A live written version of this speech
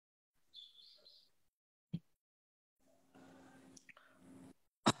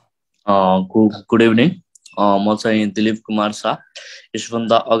Good evening. म चाहिँ दिलीप कुमार शाह।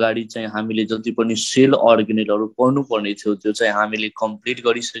 यसभन्दा अगाडि चाहिँ हामीले जति पनि सेल अर्गेनेलहरू पढ्नु पर्ने थियो त्यो चाहिँ हामीले कम्प्लिट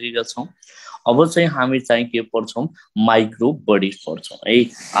गरिसकेका छौँ। अब चाहिँ हामी चाहिँ के पढ्छौँ, माइक्रो बडिज पढ्छौँ है।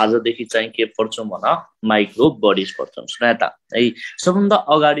 आजदेखि चाहिँ के पढ्छौँ भन, माइक्रो बडिज पढ्छौँ। सुना त है, सबभन्दा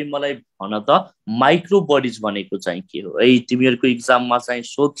अगाडि मलाई भन त माइक्रो बडिज भनेको चाहिँ के हो है। तिमीहरूको इक्जाममा चाहिँ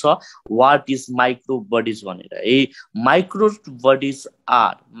सोध्छ वाट इज माइक्रो बडिज भनेर है। Micro bodies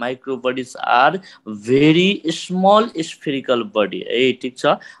are very small spherical body है, ठिक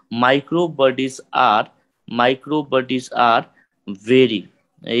छ। माइक्रो बडिज आर भेरी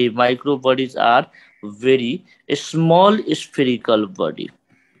है, micro bodies are very स्मall spherical body.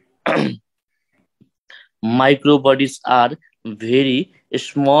 Micro bodies are very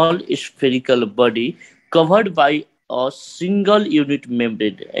small spherical body covered by a single unit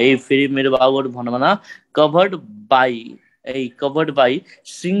membrane. ए फेरि मेरो बाबुहरु भन्नु भन, covered by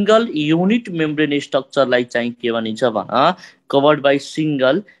single unit membrane structure लाई चाहिँ के भनिन्छ भन, covered by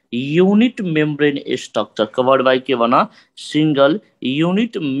single unit membrane structure. covered by के भन, single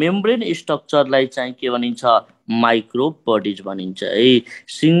unit membrane structure लाई चाहिँ के भनिन्छ, माइक्रो बडिज भनिन्छ है।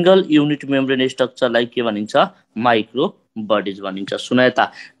 सिंगल युनिट मेम्ब्रेन स्ट्रक्चरलाई के भनिन्छ, माइक्रो बडिज भनिन्छ। सुन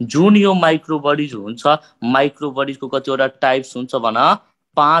त, जुन यो माइक्रो बडिज हुन्छ, माइक्रो बडिजको कतिवटा टाइप्स हुन्छ भन,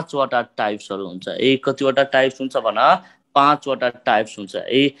 5 वटा टाइप्सहरू हुन्छ। ए कतिवटा टाइप्स हुन्छ भन, 5 वटा टाइप्स हुन्छ।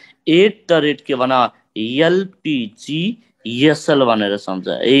 एट द रेट के भन, एलपीजी एसएल भनेर सम्झ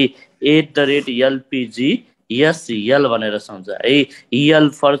है। At the rate LPG SL भनेर सम्झ है। एल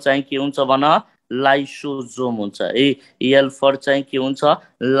फर चाहिँ के हुन्छ भन, लाइसोजोम हुन्छ है। एल फर चाहिँ के हुन्छ,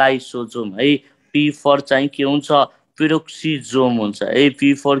 लाइसोजोम है। पी फर चाहिँ के हुन्छ, पेरोक्सिजोम हुन्छ है।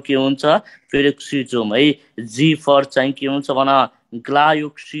 पी फर के हुन्छ, पेरोक्सिजोम है। जी फर चाहिँ के हुन्छ भन,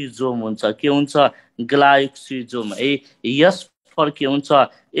 ग्लायोक्सिजोम हुन्छ। के हुन्छ, ग्लायोक्सिजोम है। यस फर के हुन्छ,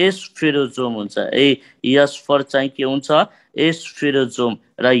 एस्फेरोजोम हुन्छ है। यस फर चाहिँ के हुन्छ, एस्फेरोजोम।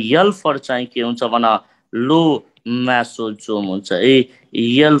 र यल फर चाहिँ के हुन्छ भन, लो म्यासोजोम हुन्छ है।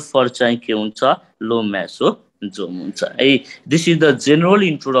 यल फर चाहिँ के हुन्छ, लो म्यासोजोम हुन्छ है। This is the general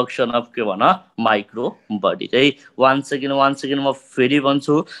introduction of के भन, माइक्रो बडिज है। वान सेकेन्ड म फेरि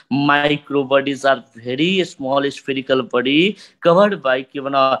भन्छु, micro bodies are very small spherical body covered by के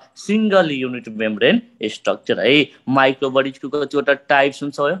भन, सिंगल युनिट मेम्ब्रेन स्ट्रक्चर है। माइक्रो बडिजको कतिवटा टाइप्स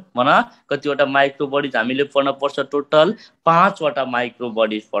हुन्छ भन, कतिवटा माइक्रो बडिज हामीले पढ्न पर्छ, टोटल 5 वटा माइक्रो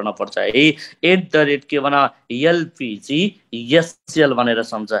बडिज पढ्न पर्छ है। एट द रेट के भन, एलपीजी एसएल भनेर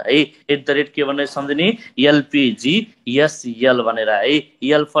सम्झ है। एट द रेट के भनेर सम्झने, एलपीजी एसएल भनेर है।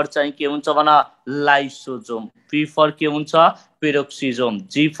 एल फर चाहिँ के हुन्छ भन, लाइसोजोम। पी फर के हुन्छ, पेरोक्सिजोम।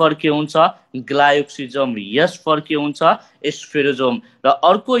 जी फर के हुन्छ, ग्लायोक्सिजोम। एस फर के हुन्छ, एस्फेरोजोम। र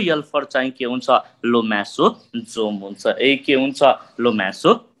अर्को एल फर चाहिँ के हुन्छ, लोम्यासोजोम हुन्छ। ए के हुन्छ,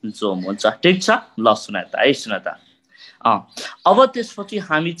 लोम्यासोजोम हुन्छ। ठिक छ, ल सुन त। अब त्यसपछि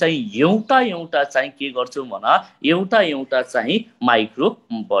हामी चाहिँ एउटा एउटा चाहिँ के गर्छौँ भन, एउटा चाहिँ माइक्रो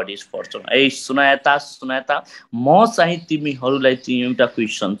बडिज पढ्छौँ है। सुनायता म चाहिँ तिमीहरूलाई एउटा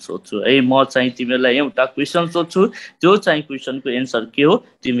क्वेसन सोध्छु है। म चाहिँ तिमीहरूलाई एउटा क्वेसन सोध्छु, त्यो चाहिँ क्वेसनको एन्सर के हो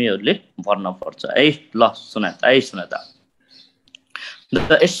तिमीहरूले भन्न पर्छ है। ल सुनायता।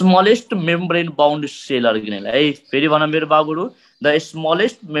 The smallest membrane bound sale अर्गेनेल है। फेरि भन मेरो बाबुहरू, the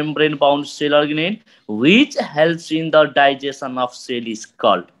smallest membrane bound sale अर्गेनेल which helps in the digestion of cell is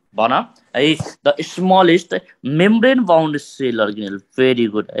called भन है, the smallest membrane bound sale अर्गेनेल। Very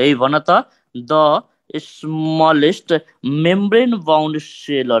good है, भन त, the smallest membrane bound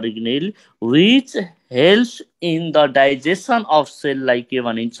sale अर्गेनेल which helps in the digestion of cell लाई के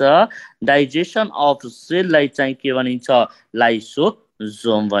भनिन्छ, digestion of shall lie चाहिँ के भनिन्छ,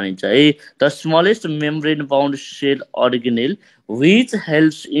 लाइसोजोम भनिन्छ है। The smallest membrane bound sale अर्गेनेल which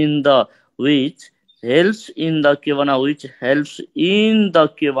helps in the के भन, which helps in the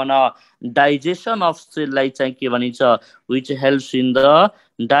के भन, डाइजेसन अफ सेल लाई चाहिँ के भनिन्छ, which helps in the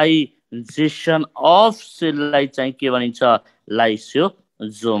digestion of shall lie चाहिँ के भनिन्छ,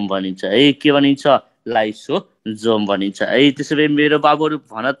 लाइसोजोम भनिन्छ है। के भनिन्छ, लाइसोजोम भनिन्छ है। त्यसो भए मेरो बाबुहरू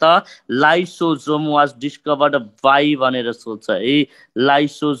भन त, लाइसोजोम वाज डिस्कभर्ड बाई भनेर सोध्छ है।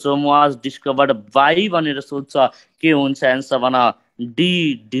 लाइसोजोम वाज डिस्कभर्ड बाई भनेर सोध्छ, के हुन्छ एन्सर भन,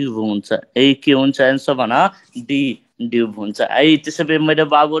 डी ड्युब हुन्छ है। के हुन्छ एन्सर भन, डी ड्युब हुन्छ है। त्यसो भए मेरो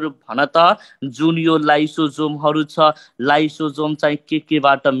बाबुहरू भन त, जुन यो लाइसोजोमहरू छ, लाइसोजोम चाहिँ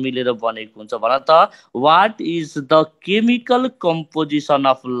केबाट मिलेर बनेको हुन्छ भन त। What is the chemical composition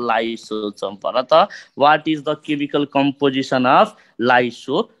of lysosome भन त। What is the chemical composition of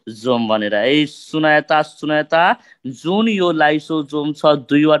lysosome भनेर है। सुनायता, जुन यो लाइसोजोम छ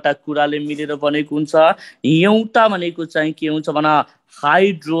दुईवटा कुराले मिलेर बनेको हुन्छ। एउटा भनेको चाहिँ के हुन्छ भन,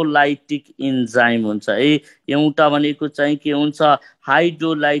 हाइड्रोलाइटिक इन्जाइम हुन्छ है। एउटा भनेको चाहिँ के हुन्छ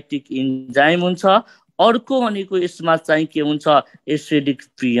हाइड्रोलाइटिक इन्जाइम हुन्छ, अर्को भनेको यसमा चाहिँ के हुन्छ एसिडिक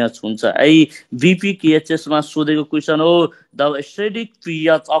pH हुन्छ है। बीपीकेएचएस मा सोधेको क्वेसन हो the acidic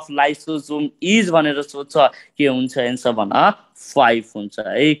pH of lysosome is भनेर सोध्छ, के हुन्छ एन्सर भना 5 हुन्छ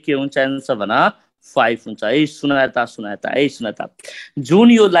है। के हुन्छ एन्सर भना 5 हुन्छ है। सुनाता है सुनाता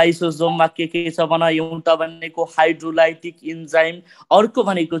जुन यो लाइसोसोममा के छ भना एउटा भनेको हाइड्रोलाइटिक इन्जाइम, अर्को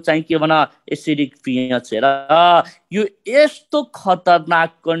भनेको चाहिँ के भना एसिडिक pH। हेर यो यस्तो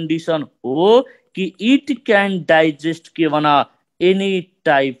खतरनाक कन्डिसन हो कि इट क्यान डाइजेस्ट के भना एनी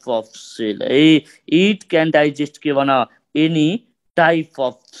टाइप अफ सेल है। इट क्यान डाइजेस्ट के भना एनी टाइप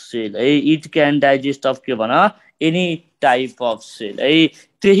अफ सेल है। इट क्यान डाइजेस्ट अफ के भना एनी टाइप अफ सेल है।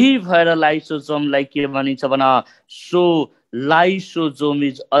 त्यही भएर लाइसोसोमलाई के भनिन्छ भना so lysosome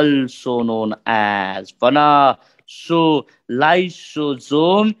is also known as भना so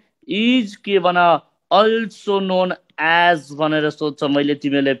lysosome is के भना अल्सो नोन एज भनेर सोध्छ। मैले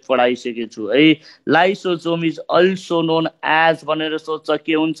तिमीलाई पढाइसकेको छु है। Lysosome is also known as भनेर सोध्छ,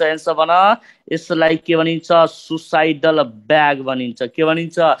 के हुन्छ एन्सर भन। यसलाई के भनिन्छ सुसाइडल ब्याग भनिन्छ। के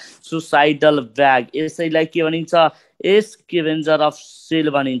भनिन्छ सुसाइडल ब्याग। यसैलाई के भनिन्छ स्केभेन्जर अफ सेल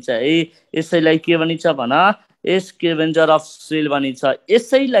भनिन्छ है। यसैलाई के भनिन्छ भन स्केभेन्जर अफ सेल भनिन्छ।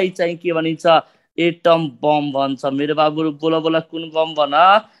 यसैलाई चाहिँ के भनिन्छ एटम बम भन्छ। मेरो बाबु बोला बोला कुन बम भन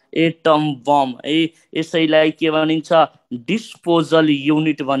एटम बम है। यसैलाई के भनिन्छ डिस्पोजल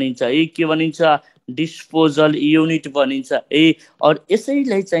युनिट भनिन्छ है। के भनिन्छ डिस्पोजल युनिट भनिन्छ है। और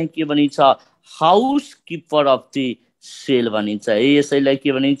यसैलाई चाहिँ के भनिन्छ house keeper of the sale भनिन्छ है। यसैलाई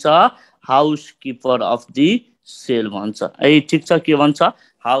के भनिन्छ house keeper of the sale भन्छ है। ठिक छ के भन्छ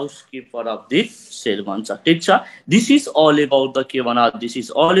house keeper of the sale भन्छ। ठिक छ this is all about the के भना this is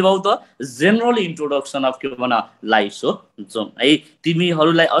all about the general introduction of के भना लाइसोसोम है।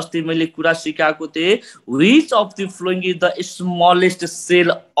 तिमीहरूलाई अस्ति मैले कुरा सिकाएको थिएँ which of the following is the smallest sale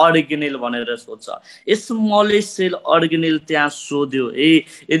अर्गेनेल भनेर सोध्छ। स्मलेस्ट सेल अर्गेनेल त्यहाँ सोध्यो है।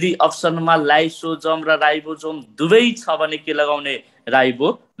 यदि अप्सनमा लाइसोसोम र राइबोसोम दुवै छ भने के लगाउने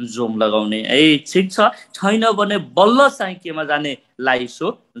राइबोसोम लगाउने है। ठिक छ छैन भने बल्ल चाहिँ केमा जाने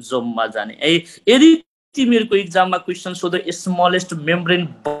लाइसोसोममा जाने है। यदि तिमीहरूको इक्जाममा क्वेसन सोध्यो स्मलेस्ट मेम्ब्रेन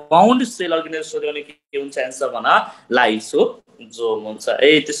बाउन्ड सेल अर्गेनेल सोध्यो भने के हुन्छ एन्सर भन लाइसोसोम हुन्छ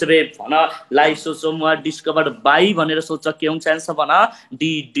है। त्यसैले भन लाइसोसोम वा डिस्कभर्ड बाई भनेर सोध्छ, के हुन्छ एन्सर भन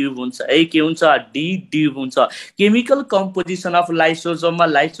डी ड्युब हुन्छ है। के हुन्छ डी ड्युब हुन्छ। केमिकल कम्पोजिसन अफ लाइसोसोममा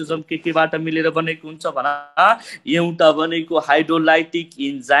लाइसोसोम केबाट मिलेर बनेको हुन्छ भन एउटा भनेको हाइड्रोलाइटिक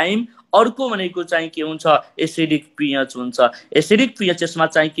इन्जाइम, अर्को भनेको चाहिँ के हुन्छ एसिडिक pH हुन्छ। एसिडिक pH यसमा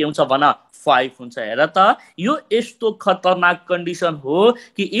चाहिँ के हुन्छ भन 5 हुन्छ। हेर त यो यस्तो खतरनाक कन्डिसन हो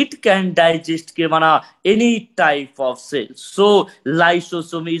कि इट क्यान डाइजेस्ट के भन any type of sale. So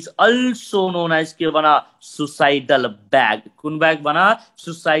lysosome is also known as के भन सुसाइडल बैग। कुन बैग भन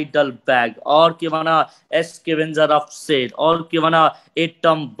सुसाइडल बैग। और के भन स्केवेंजर अफ सेल, और के भन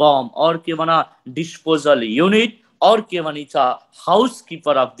एटम बम, और के भन डिस्पोजल युनिट, और के भनिन्छ house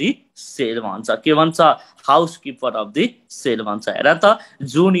keeper of the sale भन्छ। के भन्छ house keeper of the sale भन्छ। हेर त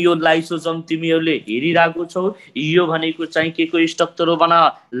जुन यो लाइसोसोम तिमीहरूले हेरिरहेको छौ यो भनेको चाहिँ के को स्ट्रक्चर हो भन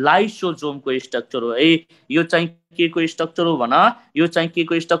लाइसोसोमको स्ट्रक्चर हो है। यो चाहिँ के को स्ट्रक्चर हो भन यो चाहिँ के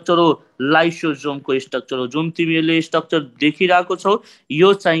को स्ट्रक्चर हो लाइसोसोमको स्ट्रक्चर हो। जुन तिमीहरूले स्ट्रक्चर देखिरहेको छौ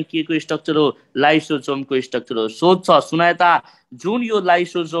यो चाहिँ के को स्ट्रक्चर हो लाइसोसोमको स्ट्रक्चर हो। सोध्छ सुनाए त जुन यो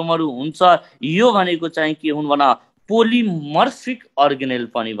लाइसोसोमहरू हुन्छ यो भनेको चाहिँ के हुन् भन पोलिमर्फिक अर्गेनेल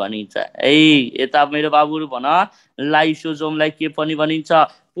पनि भनिन्छ है। यता मेरो बाबुहरू भन लाइसोसोमलाई के पनि भनिन्छ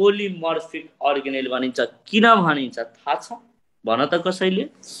पोलिमर्फिक अर्गेनेल भनिन्छ। किन भनिन्छ थाहा छ भन त कसैले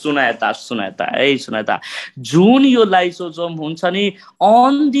सुनाएता है सुनाएता। जुन यो लाइसोसोम हुन्छ नि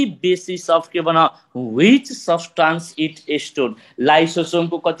अन दि बेसिस अफ के भन व्हिच सब्स्टान्स इट स्टोर।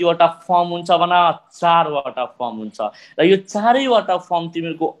 लाइसोसोमको कतिवटा फर्म हुन्छ भन 4वटा फर्म हुन्छ र यो 4वटा फर्म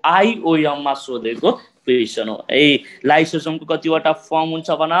तिमीहरूको आइओएम मा सोधेको क्वेसन हो है। लाइसोसोमको कतिवटा फर्म हुन्छ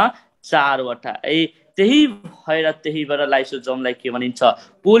भन 4वटा है। त्यही भएर लाइसोसोमलाई के भनिन्छ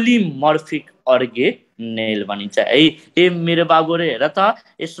पोलिमर्फिक अर्गेनेल भनिन्छ है। ए मेरो बाबुरे हेर त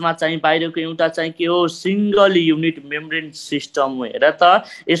यसमा चाहिँ बाहिरको एउटा चाहिँ के हो सिंगल युनिट मेम्ब्रेन सिस्टम हो। हेर त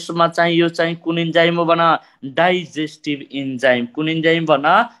यसमा चाहिँ यो चाहिँ कुन इन्जाइम हो भन डाइजेस्टिभ इन्जाइम। कुन इन्जाइम भन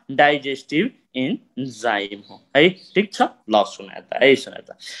डाइजेस्टिभ इन्जाइम हो है। ठिक छ ल सुनाए त है सुनाए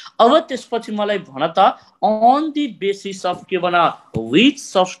त। अब त्यसपछि मलाई भन त अन दि बेसिस अफ के भन व्हिच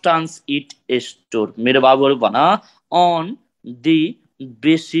सब्स्टान्स इट स्टोर। मेरो बाबुहरू भन on the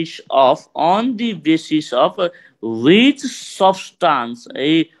basis of which सब्स्टान्स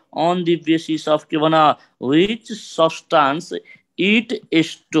है। अन दि बेसिस अफ के भन व्हिच सब्स्टान्स इट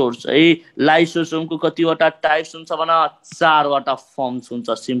स्टोर्स है। लाइसोसोमको कतिवटा टाइप्स हुन्छ भन, 4 वटा फर्म्स हुन्छ।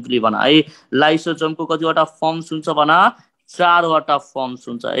 सिम्पली भन है, लाइसोसोमको कतिवटा फर्म्स हुन्छ भन, 4 वटा फर्म्स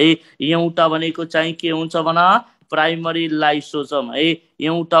हुन्छ है। एउटा भनेको चाहिँ के हुन्छ भन, प्राइमरी लाइसोसोम है।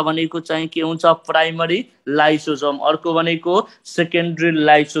 एउटा भनेको चाहिँ के हुन्छ, प्राइमरी लाइसोसोम। अर्को भनेको सेकेन्डरी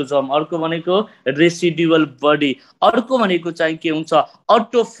लाइसोसोम। अर्को भनेको रेसिडुअल बडी। अर्को भनेको चाहिँ के हुन्छ,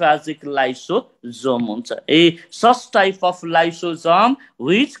 अटोफेजिक लाइसोसोम हुन्छ है। Such type of lysosome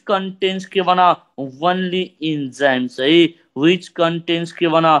which contents के भन, ओन्ली इन्जाइम्स है। व्हिच कन्टेन्स के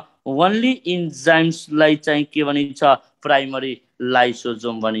भन, ओन्ली इन्जाइम्सलाई चाहिँ के भनिन्छ, प्राइमरी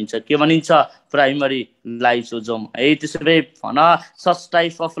लाइसोसोम भनिन्छ। के भनिन्छ, प्राइमरी लाइसोसोम है। त्यसैले भन such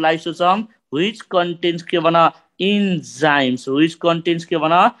type of lysosome which contents के भन, इन्जाइम्स। व्हिच कन्टेन्स के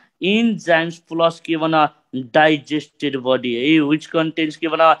भन, इन्जाइम्स प्लस के भन, डाइजेस्टेड बडी है। व्हिच कन्टेन्स के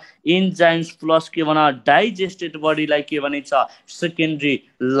भन, इन्जाइम्स प्लस के भन, डाइजेस्टेड बडीलाई के भनिन्छ, सेकेन्डरी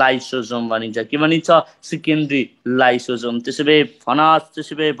लाइसोसोम भनिन्छ। के भनिन्छ, सेकेन्डरी लाइसोसोम। त्यसैले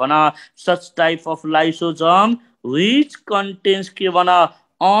भन such type of lysosome which contents के भन,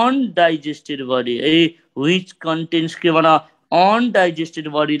 अनडाइजेस्टेड बडी है। व्हिच कन्टेन्स के भन, अनडाइजेस्टेड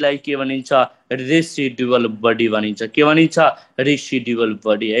बडीलाई के भनिन्छ, रेसिडुअल बडी भनिन्छ। के भनिन्छ, रेसिडुअल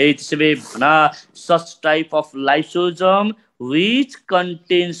बडी है। त्यसैले भन such type of lysosome which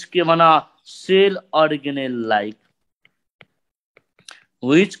contents के भन, सेल अर्गेनेल लाइक।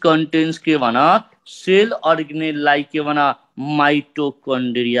 व्हिच कन्टेन्स के भन, सेल अर्गेनेल लाइक के भन,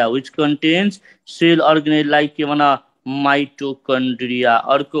 mitochondria. Which contents sale अर्गेनेल like के भन, माइटोकन्ड्रिया।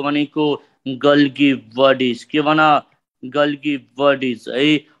 अर्को भनेको गल्गी बडीज। के भन, गल्गी बडीज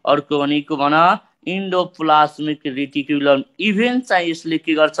है। अर्को भनेको भन इन्डोप्लाज्मिक रेटिकुलम। इभेन चाहिँ यसले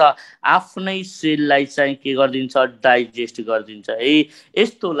के गर्छ, आफ्नै सेललाई चाहिँ के गरिदिन्छ, डाइजेस्ट गरिदिन्छ है।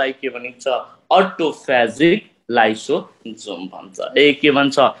 यस्तोलाई के भनिन्छ, अटोफेजिक लाइसोसोम भन्छ है। के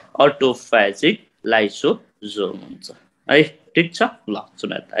भन्छ, अटोफेजिक लाइसोसोम हुन्छ है। ठिक छ, ल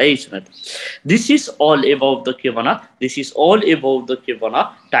सुन है, सुन। This is all about the के भन, this is all about the के भन,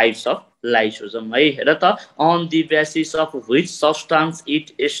 टाइप्स अफ लाइसोसोम है। हेर त, on the basis of which सब्स्टान्स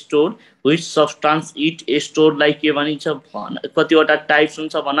it store. Which सब्स्टान्स it स्टोरलाई के भनिन्छ भन, कतिवटा टाइप्स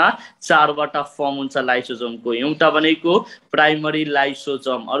हुन्छ भन, 4 वटा फर्म हुन्छ लाइसोसोमको। एउटा भनेको प्राइमरी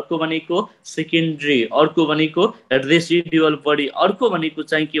लाइसोसोम। अर्को भनेको सेकेन्डरी। अर्को भनेको रेसिडुअल बडी। अर्को भनेको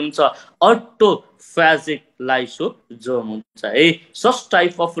चाहिँ के हुन्छ, अटोफेजिक लाइसोसोम हुन्छ है। Such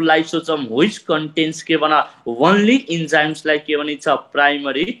type of lysosome which contents के भन, ओन्ली इन्जाइम्सलाई के भनिन्छ,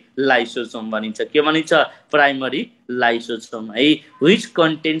 प्राइमरी लाइसोसोम भनिन्छ। के भनिन्छ, प्राइमरी लाइसोसोम है। व्हिच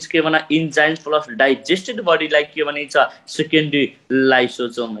कन्टेन्स के भन, इन्जाइम्स प्लस डाइजेस्टेड बडीलाई के भनिन्छ, सेकेन्डरी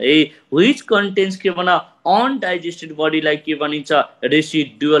लाइसोसोम है। व्हिच कन्टेन्स के भन, अनडाइजेस्टेड बडीलाई के भनिन्छ,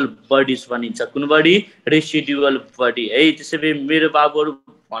 रेसिडुअल बडीज भनिन्छ। कुन बडी, रेसिडुअल बडी है। त्यसैले मेरो बाबुहरू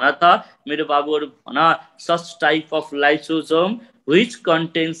भन त, मेरो बाबुहरू भन such type of lysosome which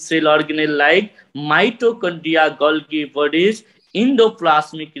contents sale अर्गेनेल like mitochondria, गल्गी buddies,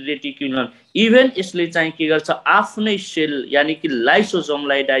 endoplasmic reticulum. Even यसले चाहिँ के गर्छ, आफ्नै सेल यानी कि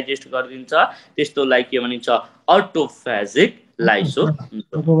लाइसोसोमलाई डाइजेस्ट गरिदिन्छ। त्यस्तोलाई के भनिन्छ, अटोफेजिक लाइसोसोम।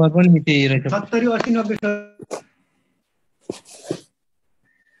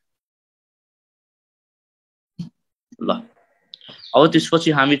 ल अब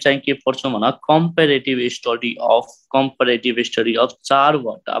त्यसपछि हामी चाहिँ के पढ्छौँ भन, कम्पेरेटिभ स्टडी अफ 4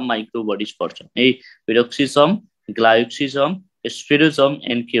 वटा माइक्रो बडीज पढ्छौँ है। पेरोक्सिसम, ग्लायोक्सिसम, स्फेरोजम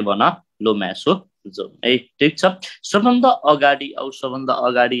एन्ड के भन, लोमेसोजोम है। ठिक छ, सबभन्दा अगाडि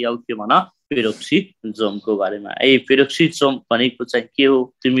आउ के भन, पेरोक्सिसोमको बारेमा है। पेरोक्सिसोम भनेको चाहिँ के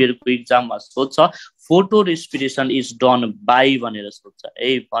हो, तिमीहरूको इक्जाममा सोध्छ, photo respiration is done by भनेर सोध्छ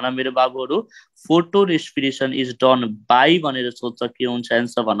है। भन मेरो बाबुहरू, photo respiration is done by भनेर सोध्छ, के हुन्छ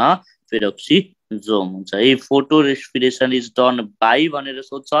एन्सर भन, पेरोक्सिसोम हुन्छ है। Photo respiration is done by भनेर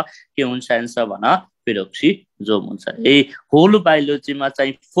सोध्छ, के हुन्छ एन्सर भन, पेरोक्सिसोम हुन्छ है। होल बायोलोजीमा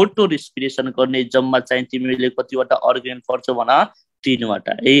चाहिँ फोटो रेस्पिरेसन गर्ने जम्मा चाहिँ तिमीले कतिवटा अर्गेन पढ्छौ भन, 3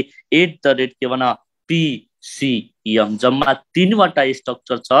 वटा है। एट द रेट के भन, PCM। जम्मा 3 वटा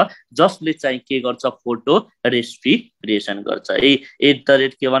स्ट्रक्चर छ जसले चाहिँ के गर्छ, फोटो रेस्पिरेसन गर्छ है। एट द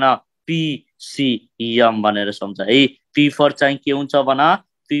रेट के भन, PCM भनेर सम्झ है। पी फर चाहिँ के हुन्छ भन,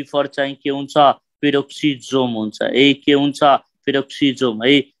 पी फर चाहिँ के हुन्छ, पेरोक्सिसोम हुन्छ है। के हुन्छ, पेरोक्सिसोम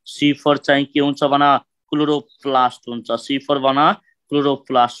है। सी फर चाहिँ के हुन्छ भन, क्लोरोप्लास्ट हुन्छ। सी फर भन,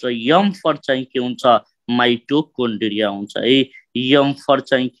 क्लोरोप्लास्ट। र एम फर चाहिँ के हुन्छ, माइटोकन्ड्रिया हुन्छ है। एम फर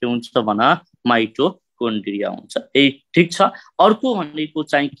चाहिँ के हुन्छ भन, माइटोकन्ड्रिया हुन्छ है। ठिक छ, अर्को भनेको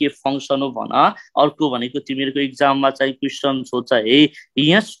चाहिँ के फङ्सन हो भन, अर्को भनेको तिमीहरूको इक्जाममा चाहिँ क्वेसन सोध्छ है,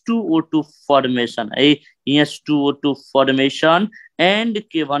 H2O2 फर्मेसन है। H2O2 formation and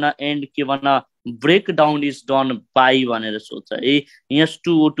के भन breakdown is done by भनेर सोध्छ है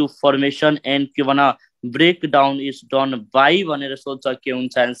H2O2 formation and के भन breakdown is done by भनेर सोध्छ के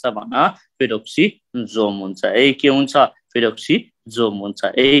हुन्छ आन्सर भन पेरोक्सिजोम हुन्छ है के हुन्छ पेरोक्सिजोम हुन्छ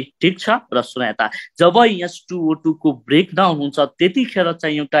है ठीक छ र सुन यता जब H2O2 को ब्रेकडाउन हुन्छ त्यतिखेर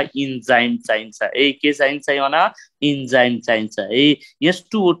चाहिँ एउटा इन्जाइम चाहिन्छ है के चाहिन्छ भन इन्जाइम चाहिन्छ है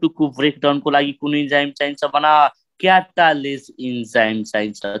H2O2 को ब्रेकडाउन को लागि कुन इन्जाइम चाहिन्छ भन क्याटालेज इन्जाइम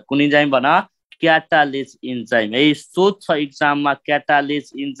चाहिन्छ कुन इन्जाइम भन क्याटालेज इन्जाइम है सोध्छ एक्जाममा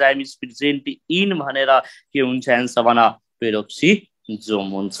क्याटालेज इन्जाइम इज प्रेजेन्ट इन भनेर के हुन्छ आन्सर भन पेरोक्सिजोम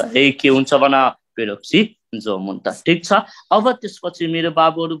हुन्छ है के हुन्छ भन पेरोक्सिजोम हुन्छ ठीक छ अब त्यसपछि मेरो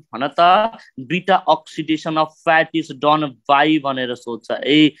बाबुहरु भन त beta oxidation of fat is done by भनेर सोध्छ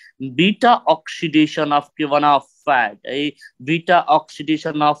है बीटा अक्सिडेसन अफ के भन फ्याट है beta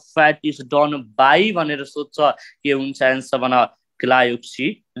oxidation of fat is done by भनेर सोध्छ के हुन्छ आन्सर भन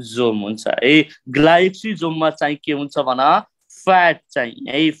ग्लाइकोक्सिजोम हुन्छ है ग्लाइकोक्सिजोममा चाहिँ के हुन्छ भन फ्याट चाहिँ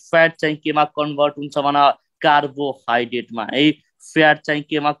है फ्याट चाहिँ केमा कन्भर्ट हुन्छ भन कार्बोहाइड्रेटमा है फ्याट चाहिँ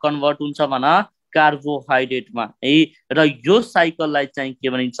केमा कन्भर्ट हुन्छ भन कार्बोहाइड्रेटमा है र यो साइकललाई चाहिँ के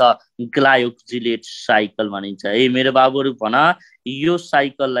भनिन्छ ग्लाइकोजिलेट साइकल भनिन्छ है मेरो बाबुहरु भन यो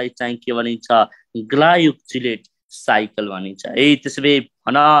साइकललाई चाहिँ के भनिन्छ ग्लाइकोजिलेट साइकल भनिन्छ है त्यसैले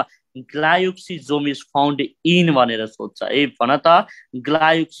भन ग्लाइकोक्सिजोम इज फाउन्ड इन भनेर सोध्छ है भन त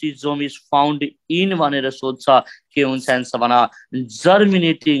ग्लाइकोक्सिजोम इज फाउन्ड इन भनेर सोध्छ के हुन्छ आन्सर भन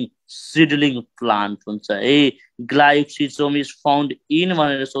जर्मिनेटिङ सीडलिङ प्लान्ट हुन्छ है ग्लाइकोक्सिजोम इज फाउन्ड इन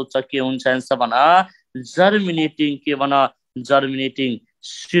भनेर सोध्छ के हुन्छ आन्सर भन जर्मिनेटिङ के भन जर्मिनेटिङ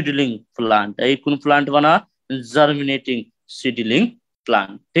सीडलिङ प्लान्ट है कुन प्लान्ट भन जर्मिनेटिङ सीडलिङ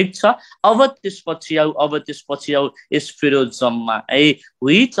प्लान्ट ठीक छ अब त्यसपछि आउ स्फेरोजममा है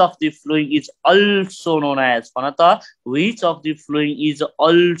which of the following is also known as भन त which of the following is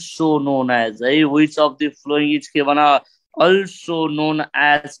also known as है which of the following is के भन अल्सो नोन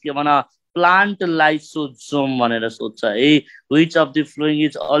एज के भन प्लान्ट लाइसोजोम भनेर सोध्छ है which of the following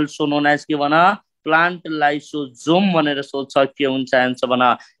is also known as के भन प्लान्ट लाइसोजोम भनेर सोध्छ के हुन्छ आन्सर भन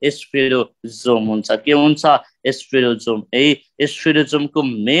स्फेरोजोम हुन्छ के हुन्छ स्फेरोजोम है स्फेरोजोमको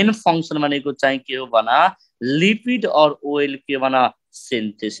मेन फंक्सन भनेको चाहिँ के हो भन लिपिड और ओइल के भन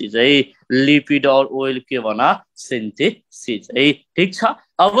सिन्थेसिस है लिपिड और ओइल के भन सिन्थेसिस है ठीक छ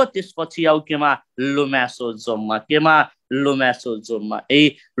अब त्यसपछि आउ केमा लोमेसोजोममा लोमेसोजोममा है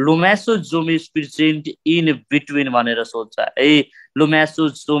लोमेसोजोम इज प्रेजेन्ट इन बिट्विन भनेर सोध्छ है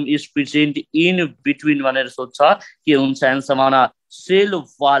लोमेसोजोम इज प्रेजेन्ट इन बिट्विन भनेर सोध्छ के हुन्छ आन्सर भन सेल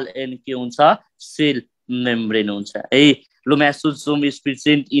वाल एन्ड के हुन्छ सेल मेम्ब्रेन हुन्छ है लोमेसोजोम इज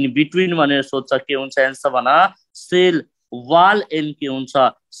प्रेजेन्ट इन बिट्विन भनेर सोध्छ के हुन्छ आन्सर भन सेल वाल एन्ड के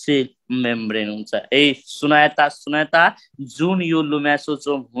हुन्छ सेल मेम्ब्रेन हुन्छ है सुनायता जुन यो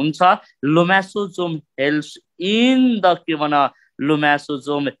लोमेसोजोम हुन्छ लोमेसोजोम हेल्प्स इन द के भन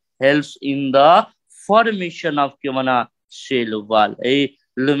लोमेसोजोम helps in the formation of के भन सेल वाल है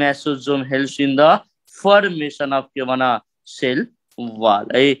लोमेसोजोम helps in the formation of के भन सेल वाल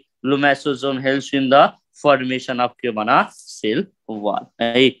है लोमेसोजोम helps in the formation of के भन सेल वाल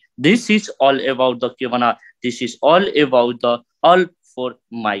है this is all about the के भन this is all about the all for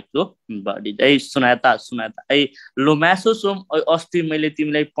micro body है सुनाता है लोमेसोजोम अस्ति मैले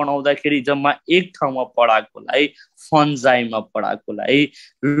तिमीलाई पढाउँदाखेरि जम्मा एक ठाउँमा पढाएको है फन्जाइमा पढाएको है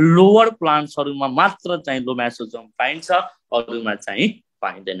लोअर प्लान्ट्सहरुमा मात्र चाहिँ लोमेसोजोम पाइन्छ अरुमा चाहिँ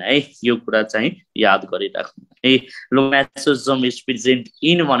पाइँदैन है यो कुरा चाहिँ याद गरिराख्नु है लोमेसोजोम इज प्रेजेन्ट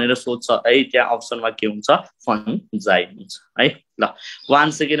इन भनेर सोध्छ है त्यहाँ अप्सनमा के हुन्छ फन्जाइम हुन्छ है ल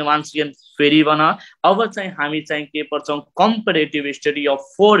वान सेकेन्ड फेरि भन अब चाहिँ हामी चाहिँ के पढ्छौं comparative study of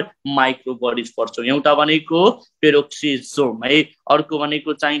four micro buddies पढ्छौं एउटा भनेको पेरोक्सिजोम है अर्को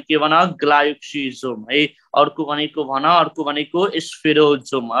भनेको चाहिँ के भन ग्लाइकोक्सिजोम है अर्को भनेको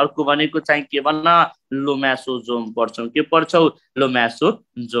स्फेरोजोम अर्को भनेको चाहिँ के भन लोमेसोजोम पढ्छौं के पढ्छौं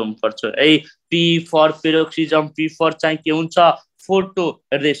लोमेसोजोम पढ्छौं है पी फर पेरोक्सिजम पी फर चाहिँ के हुन्छ फोटो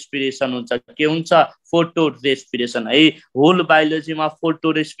रेस्पिरेसन हुन्छ के हुन्छ फोटो रेस्पिरेसन है होल बायोलोजीमा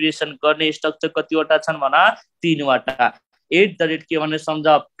फोटो रेस्पिरेसन गर्ने स्ट्रक्चर कतिवटा छन् भन 3 वटा @ के भनेर सम्झ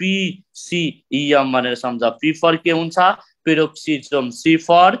पीसीएम भनेर सम्झ पी फर के हुन्छ पेरोक्सिजोम सी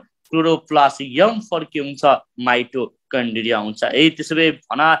फर क्लोरोप्लास्ट यम फर के हुन्छ माइटोकन्ड्रिया हुन्छ है। त्यसो भए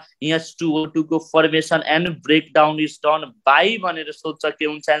भना यहाँ H2O2 को formation and breakdown is done by भनेर सोध्छ के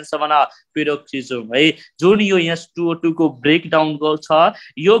हुन्छ आन्सर भना पेरोक्सिसोम है। जुन यो H2O2 को ब्रेकडाउन गर्छ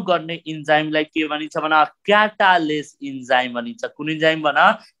यो गर्ने इन्जाइमलाई के भनिन्छ भना क्याटालेस इन्जाइम भनिन्छ। कुन इन्जाइम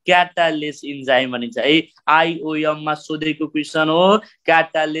भना क्याटालेस इन्जाइम भनिन्छ है। आइओएम मा सोधेको क्वेशन हो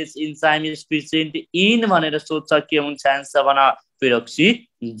क्याटालेस इन्जाइम इज प्रेजेन्ट इन भनेर सोध्छ के हुन्छ आन्सर भना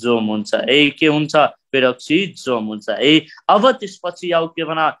पेरोक्सिसोम हुन्छ है। के हुन्छ पेरोक्सिसोम हुन्छ है। अब त्यसपछि आउ के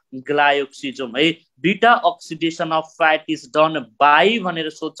भना ग्लायोक्सिसोम है। Beta oxidation of fat is done by भनेर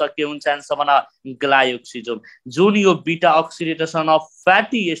सोध्छ के हुन्छ आन्सर भना ग्लायोक्सिसोम। जुन यो beta oxidation of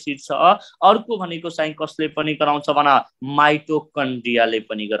fatty acid छ अर्को भनेको चाहिँ कसले पनि गराउँछ भना माइटोकन्ड्रियाले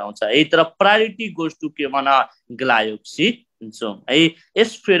पनि गराउँछ है। तर प्रायोरिटी गोज टु के भना ग्लायोक्सिसोम है।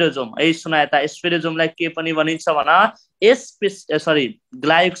 एस्फेरोजोम है सुनायता एस्फेरोजोमलाई के पनि भनिन्छ भना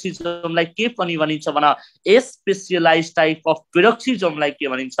ग्लायोक्सिसोमलाई के पनि भनिन्छ भना स्पेशलाइज टाइप अफ पेरोक्सिसोमलाई के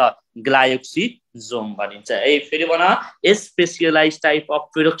भनिन्छ ग्लायोक्सिसोम भनिन्छ है। फेरि भना स्पेशलाइज टाइप अफ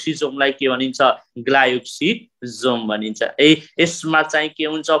पेरोक्सिसोमलाई के भनिन्छ ग्लायोक्सिसोम भनिन्छ है। यसमा चाहिँ के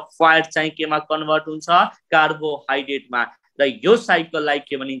हुन्छ फ्याट चाहिँ केमा कन्भर्ट हुन्छ कार्बोहाइड्रेटमा र यो साइकललाई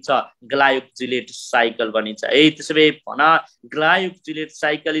के भनिन्छ ग्लायोक्जिलेट साइकल भनिन्छ है। त्यसो भए भना ग्लायोक्जिलेट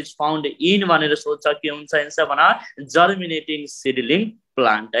साइकल इज फाउन्ड इन भनेर सोध्छ के हुन्छ आन्सर भना जर्मिनेटिङ सिडलिङ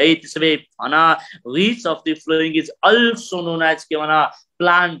प्लान्ट है। त्यसो भए भना which of the following is also known as के भना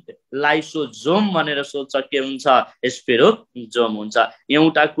प्लान्ट लाइसोजोम भनेर सोध्छ के हुन्छ स्पेरोजोम हुन्छ।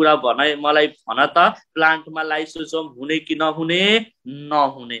 एउटा कुरा भने मलाई भन त प्लान्टमा लाइसोजोम हुने कि नहुने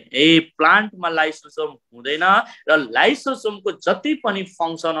नहुने ए प्लान्टमा लाइसोजोम हुँदैन र लाइसोजोमको जति पनि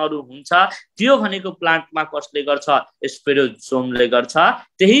फंक्सनहरु हुन्छ त्यो भनेको प्लान्टमा कसले गर्छ स्पेरोजोमले गर्छ।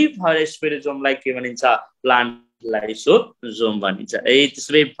 त्यही भएर स्पेरोजोमलाई के भनिन्छ प्लान्ट लाइसोजोम भनिन्छ है।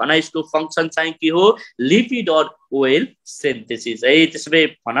 त्यसैले भना यसको फंक्सन चाहिँ के हो लिपिड और ओइल सिन्थेसिस है। त्यसैले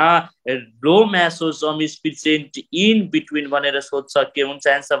भना ब्लोमासोसोम इज प्रेजेन्ट इन बिट्विन भनेर सोध्छ के हुन्छ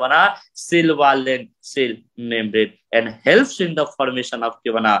answer भना cell wall and sale membrane and helps in the formation of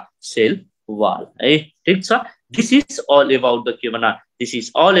के भना सेल वाल है। ठीक छ। This is all about the के भना this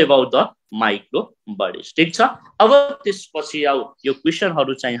is all about the micro buddies. ठीक छ। अब त्यसपछि आउ यो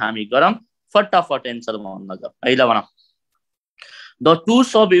क्वेशनहरु चाहिँ हामी गरौँ फटाफट एन्सर भन्न जाऊ है ल भन। The two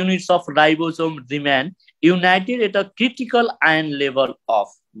subunits of ribosome remain united at a critical ion level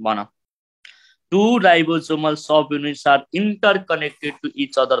of भन। Two ribosomal subunits are interconnected to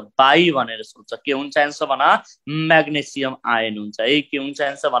each other by भनेर सोध्छ के हुन्छ आन्सर भना म्याग्नेसियम आयन हुन्छ है। के हुन्छ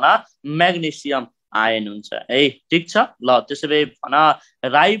आन्सर भना म्याग्नेसियम आयन हुन्छ है। ठीक छ ल। त्यसैले भना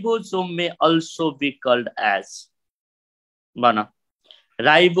ribosome may also be called as भन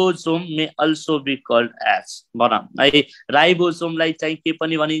ribosome may also be called as भन है। राइबोसोमलाई चाहिँ के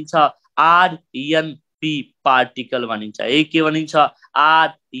पनि भनिन्छ आरएनपी पार्टिकल भनिन्छ है। के भनिन्छ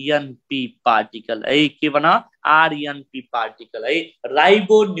आरएनपी पार्टिकल है। के भन आरएनपी पार्टिकल है।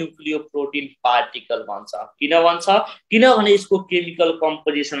 राइबो न्यूक्लियोप्रोटीन पार्टिकल भन्छ। किन भन्छ किनभने यसको केमिकल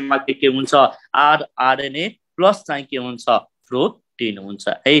कम्पोजिसनमा के हुन्छ आरएनए प्लस चाहिँ के हुन्छ प्रोटिन हुन्छ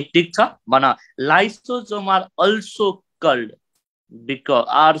है। ठीक छ भन lysosome are also called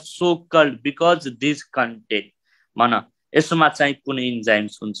because this content भन यसमा चाहिँ कुन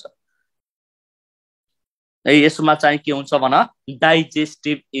इन्जाइम्स हुन्छ है। यसमा चाहिँ के हुन्छ भन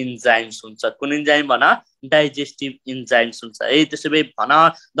डाइजेस्टिभ इन्जाइम्स हुन्छ। कुन इन्जाइम भन डाइजेस्टिभ इन्जाइम्स हुन्छ है। त्यसैले भन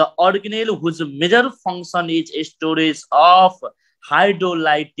the अर्गेनेल whose major function is storage of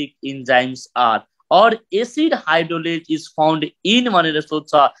hydrolytic enzymes are और acid hydrolase is found in भनेर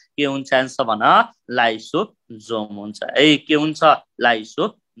सोध्छ के हुन्छ आन्सर भन लाइसोजोम हुन्छ है। के हुन्छ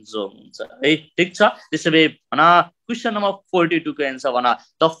लाइसोजोम हुन्छ है। ठीक छ। त्यसैले भन क्वेशन नम्बर 42 को आन्सर भन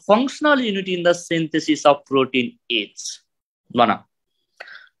the functional unit in the synthesis of protein is भन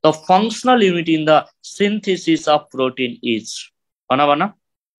the functional unit in the synthesis of protein is भन भन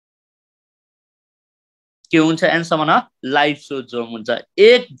के हुन्छ आन्सर भन लाइसोजोम हुन्छ।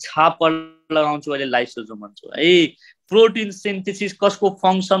 एक झापड लगाउँछु अहिले लाइसोजोम भन्छु है। प्रोटिन सिन्थेसिस कसको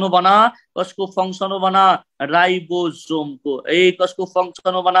फंक्सन हो भन कसको फंक्सन हो भन राइबोसोमको है। कसको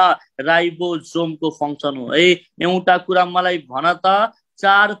फंक्सन हो भन राइबोसोमको फंक्सन हो है। एउटा कुरा मलाई भन त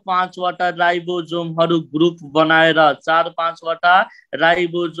 4-5 वटा राइबोसोमहरु ग्रुप बनाएर 4-5 वटा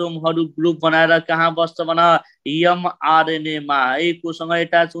राइबोसोमहरु ग्रुप बनाएर कहाँ बस्छ भन एमआरएनए मा है। कोसँग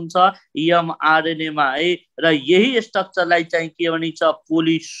अट्याच हुन्छ एमआरएनए मा है। र यही स्ट्रक्चरलाई चाहिँ के भनिन्छ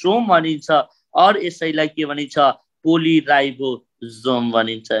पोलिसोम भनिन्छ और यसैलाई के भनिन्छ पोलिराइबोसोम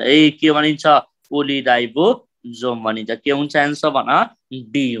भनिन्छ है। के भनिन्छ पोलिराइबोसोम भनिन्छ। के हुन्छ आन्सर भन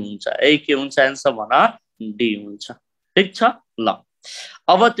डी हुन्छ है। के हुन्छ आन्सर भन डी हुन्छ। ठीक छ ल।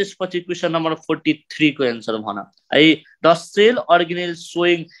 अब त्यसपछि क्वेशन नम्बर 43 को एन्सर भन है। द सेल अर्गेनेल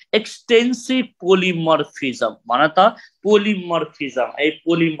सोइङ एक्सटेन्सिभ पोलिमर्फिजम भन त पोलिमर्फिजम है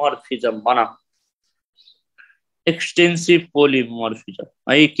पोलिमर्फिजम भन एक्सटेन्सिभ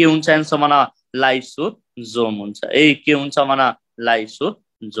पोलिमर्फिजम है के हुन्छ एन्सर भन लाइसोजोम हुन्छ है के हुन्छ भन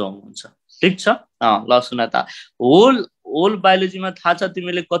लाइसोजोम हुन्छ ठीक छ ल सुन त होल होल बायोलोजीमा थाहा छ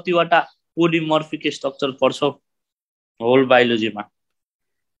तिमीले कतिवटा पोलिमर्फिक स्ट्रक्चर पढ्छौ होल बायोलोजीमा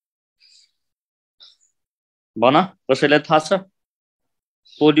भन कसैलाई थाहा छ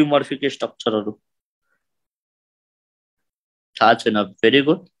पोलिमर्फिक स्ट्रक्चरहरू थाहा छैन भेरी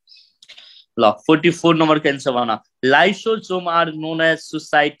गुड ल 44 नंबर का आंसर बना lysosome are known as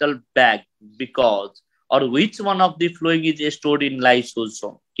सुसाइटल bag because और which one of the flowing is stored in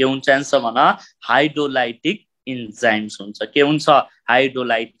lysosome के हुन्छ आंसर बना हाइड्रोलाइटिक एन्जाइम्स हुन्छ के हुन्छ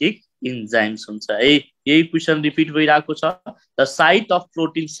हाइड्रोलाइटिक एन्जाइम्स हुन्छ है यही क्वेशन रिपिट भइराको छ the site of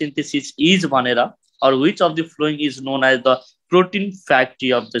protein synthesis is भनेर और which of the flowing is known as the protein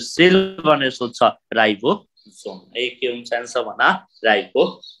factory of the cell भनेर सोध्छ राइबोसोम है के हुन्छ आंसर बना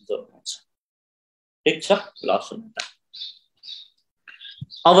राइबोसोम हुन्छ ठीक छ ल सुन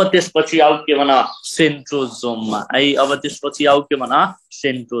अब त्यसपछि आउ के भन सेन्ट्रोजोममा है अब त्यसपछि आउ के भन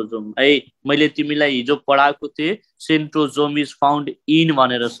सेन्ट्रोजोम है मैले तिमीलाई हिजो पढाएको थिए सेन्ट्रोजोम इज फाउन्ड इन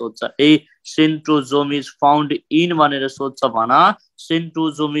भनेर सोध्छ है सेन्ट्रोजोम इज फाउन्ड इन भनेर सोध्छ भन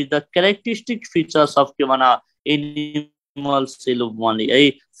सेन्ट्रोजोम is the characteristic features of के भन एनिमल सेल ओन्ली है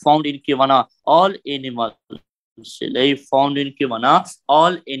फाउन्ड इन के भन अल एनिमल सेल है फाउन्ड इन के भन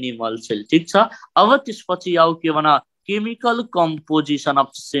अल एनिमल सेल ठीक छ अब त्यसपछि आउ के भन केमिकल कम्पोजिसन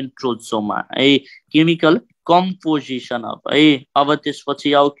अफ सेन्ट्रोजोम है केमिकल कम्पोजिसन अफ है अब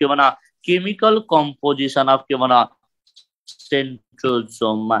त्यसपछि आउ के भन केमिकल कम्पोजिसन अफ के भन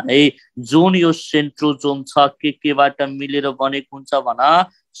सेन्ट्रोजोम है जुन यो सेन्ट्रोजोम छ केबाट मिलेर बनेको हुन्छ भन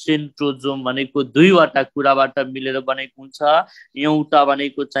सेन्ट्रोजोम भनेको दुईवटा कुराबाट मिलेर बनेको हुन्छ एउटा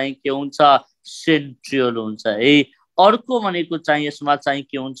भनेको चाहिँ के हुन्छ सेन्ट्रियोल हुन्छ है अर्को भनेको चाहिँ यसमा चाहिँ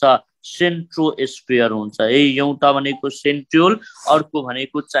के हुन्छ सेन्ट्रोस्फियर हुन्छ है एउटा भनेको सेन्ट्रियोल अर्को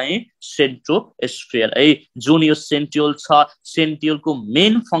भनेको चाहिँ सेन्ट्रोस्फियर है जुन यो सेन्ट्रियोल छ सेन्ट्रियोलको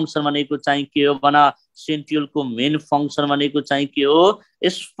मेन फंक्सन भनेको चाहिँ के हो भन सेन्ट्रियोलको मेन फंक्सन भनेको चाहिँ के हो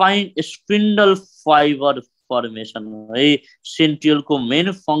स्पिन्डल फाइबर फर्मेसन है सेन्ट्रियोलको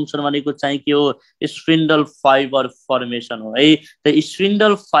मेन फंक्सन भनेको चाहिँ के हो स्पिन्डल फाइबर फर्मेसन हो है त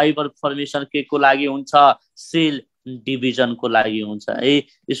स्पिन्डल फाइबर फर्मेसन के को लागि हुन्छ सेल डिभिजन को लागि हुन्छ है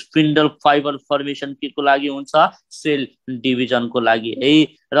स्पिन्डल फाइबर फर्मेसन के को लागि हुन्छ सेल डिभिजन को लागि है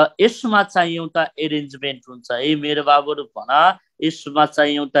र यसमा चाहिँ एउटा एरेन्जमेन्ट हुन्छ है मेरो बाबुहरु भन यसमा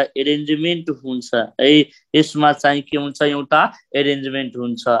चाहिँ एउटा एरेन्जमेन्ट हुन्छ है यसमा चाहिँ के हुन्छ एउटा एरेन्जमेन्ट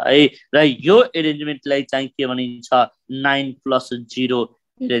हुन्छ है र यो एरेन्जमेन्टलाई चाहिँ के भनिन्छ 9+0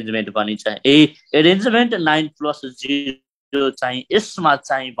 एरेन्जमेन्ट भनिन्छ है एरेन्जमेन्ट 9+0 चाहिँ यसमा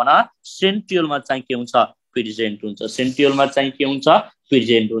चाहिँ भन सेन्ट्रियोलमा चाहिँ के हुन्छ प्रेजेन्ट हुन्छ सेन्ट्रियोलमा चाहिँ के हुन्छ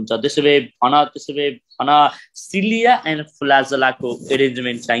प्रेजेन्ट हुन्छ त्यसैले भन सिलिया एन्ड फ्लाजेलाको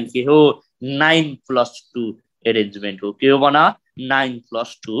एरेन्जमेन्ट चाहिँ के हो 9+2 एरेन्जमेन्ट हो के हो भन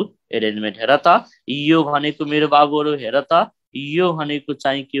 9+2 एरेन्जमेन्ट हेर त यो भनेको मेरो बाबुहरु हेर त यो भनेको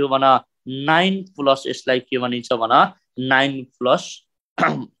चाहिँ के हो भन 9+ यसलाई के भनिन्छ भन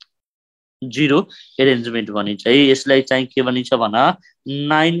 9+0 एरेन्जमेन्ट भनिन्छ है यसलाई चाहिँ के भनिन्छ भन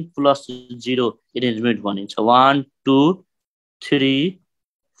 9+0 एरेन्जमेन्ट भनिन्छ 1 2 3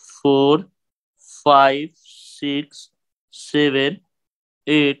 4 5 6 7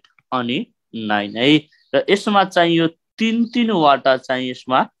 8 अनि 9 है र यसमा चाहिँ यो तीन वटा चाहिँ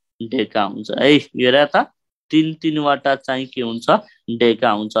यसमा ढेका हुन्छ है हेर त तीन वटा चाहिँ के हुन्छ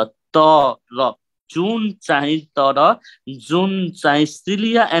ढेका हुन्छ तर जुन चाहिँ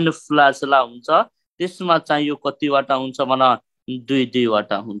सिलिया एन्ड फ्लाजेला हुन्छ त्यसमा चाहिँ यो कतिवटा हुन्छ भन दुई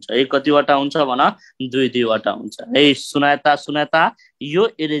वटा हुन्छ है कतिवटा हुन्छ भन दुई वटा हुन्छ है सुनाता यो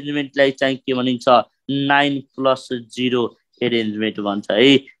एरेन्जमेन्टलाई चाहिँ के भनिन्छ 9+0 एरेन्जमेन्ट भन्छ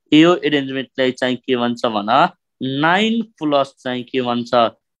है यो एरेन्जमेन्टलाई चाहिँ के भन्छ भन 9+ चाहिँ के भन्छ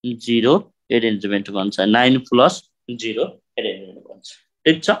 0 एरेन्जमेन्ट भन्छ 9+0 एरेन्जमेन्ट भन्छ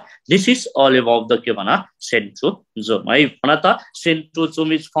ठीक छ this is all about the के भन सेन्ट्रोजोम है भन त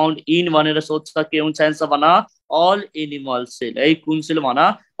सेन्ट्रोजोम इज फाउन्ड इन भनेर सोध्छ के हुन्छ आन्सर भन अल एनिमल सेल है कुन सेल भन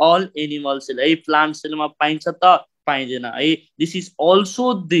अल एनिमल सेल है प्लान्ट सेलमा पाइन्छ त पाइदैन है this is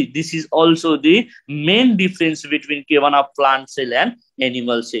also the main difference between के भन plant sale and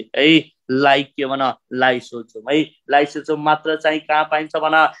animal sale है लाइक के भन लाइसोसोम है। लाइसोसोम मात्र चाहिँ कहाँ पाइन्छ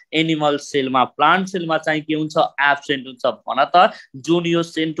भन एनिमल सेलमा। प्लान्ट सेलमा चाहिँ के हुन्छ एब्सेन्ट हुन्छ। भन त जुन यो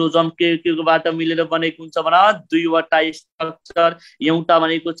सेन्ट्रोजोम केबाट मिलेर बनेको हुन्छ भन दुईवटा स्ट्रक्चर। एउटा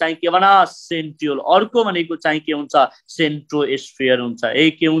भनेको चाहिँ के भन सेन्ट्रियोल, अर्को भनेको चाहिँ के हुन्छ सेन्ट्रोस्फियर हुन्छ है।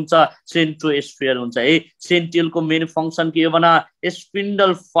 के हुन्छ सेन्ट्रोस्फियर हुन्छ है। सेन्ट्रियोलको मेन फंक्सन के हो भन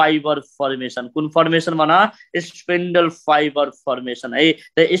स्पिन्डल फाइबर फर्मेसन। कुन फर्मेसन भन स्पिन्डल फाइबर फर्मेसन है।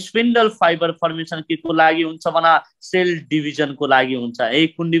 त स्पिन्डल फाइबर फर्मेसन के को लागि हुन्छ भन सेल डिभिजन को लागि हुन्छ है।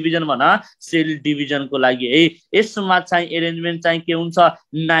 कुन डिभिजन भन सेल डिभिजन को लागि है। यसमा चाहिँ एरेन्जमेन्ट चाहिँ के हुन्छ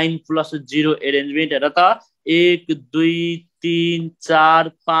 9+0 एरेन्जमेन्ट। हेर त 1 2 3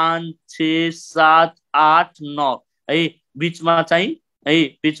 4 5 6 7 8 9 है। बीचमा चाहिँ है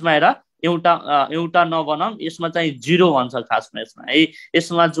बीचमा हेर एउटा नबनाम, यसमा चाहिँ 0 भन्छ खासमा यसमा है।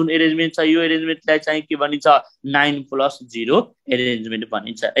 यसमा जुन एरेन्जमेन्ट छ यो एरेन्जमेन्टलाई चाहिँ के भनिन्छ 9+0 एरेन्जमेन्ट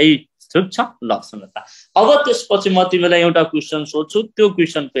भनिन्छ है। ठिक छ ल सुन त। अब त्यसपछि म तिमीलाई एउटा क्वेशन सोध्छु, त्यो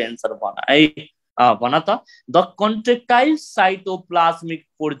क्वेशनको एन्सर भन है। भन त द कन्ट्रेक्टाइल साइटोप्लाज्मिक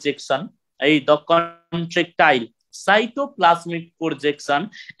प्रोजेक्सन है। The कन्ट्रेक्टाइल cytoplasmic projection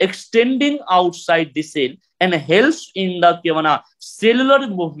extending outside the cell and helps in the के भन cellular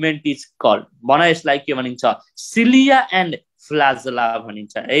movement is called। भन यसलाई के भनिन्छ cilia and flagella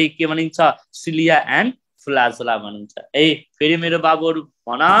भनिन्छ है। के भनिन्छ cilia and flagella भनिन्छ है। फेरि मेरो बाबुहरु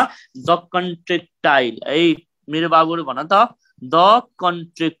भन द कन्ट्रेक्टाइल है। मेरो बाबुहरु भन त द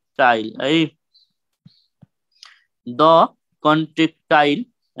कन्ट्रेक्टाइल है। द कन्ट्रेक्टाइल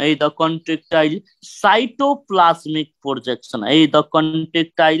है। द कन्ट्रेक्टाइल साइटोप्लाज्मिक प्रोजेक्सन है। The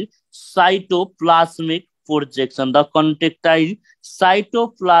कन्ट्रेक्टाइल cytoplasmic projection. The कन्ट्रेक्टाइल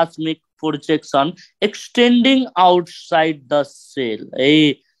cytoplasmic projection extending outside the sale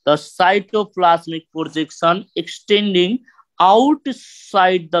है। The cytoplasmic projection extending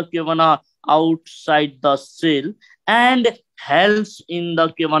outside the के भन outside the sale and helps in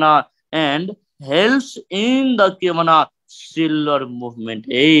the के भन एंड हेल्प्स इन द के भन cellular movement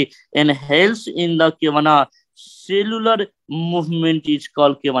है। and helps in the के भन cellular movement is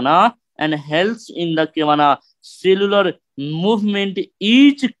called के भन and helps in the के भन cellular movement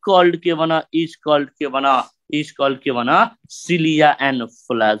is called के भन is called के भन is called के भन cilia and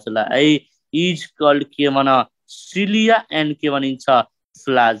flagella है। is called के भन cilia and के भनिन्छ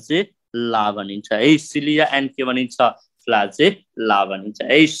flagella भनिन्छ है। cilia and के भनिन्छ फ्ल्याजेला भनिन्छ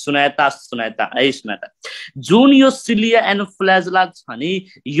है। सुनायता सुनायता है सुनायता। जुन यो सिलिया एन्ड फ्ल्याजेला छ नि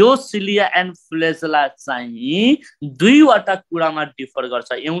यो सिलिया एन्ड फ्ल्याजेला चाहिँ दुईवटा कुरामा डिफर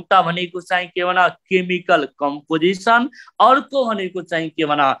गर्छ। एउटा भनेको चाहिँ के भन केमिकल कम्पोजिसन, अर्को भनेको चाहिँ के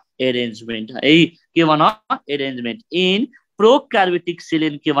भन एरेन्जमेन्ट है। के भन arrangement in prokaryotic sale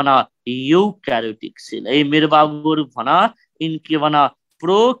in के भन युक्यारियोटिक सेल है। मेरो बाबुहरु भन इन के भन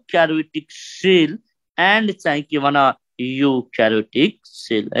प्रोक्यारियोटिक सेल एन्ड चाहिँ के भन यूकैरियोटिक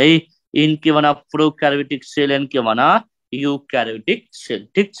सेल है। इन के भन प्रोकैरियोटिक सेल एन्ड के भन यूकैरियोटिक सेल।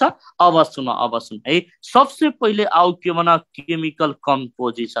 ठीक छ अब सुन है। सबसे पहिले आउ के भन केमिकल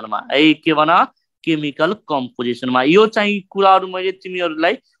कम्पोजिसनमा है। के भन केमिकल कम्पोजिसनमा। यो चाहिँ कुराहरु मैले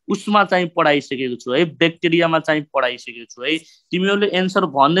तिमीहरुलाई उसमा चाहिँ पढाइसकेको छु है। ब्याक्टेरियामा चाहिँ पढाइसकेको छु है। तिमीहरुले एन्सर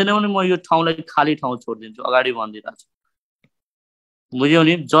भन्दैनौ भने म यो ठाउँलाई खाली ठाउँ छोड्दिन्छु, अगाडि भन्दिराछु। बुझ्यौ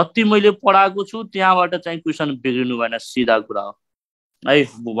नि जति मैले पढाएको छु त्यहाँबाट चाहिँ क्वेशन बिग्रिनु भएन, सिधा कुरा हो है।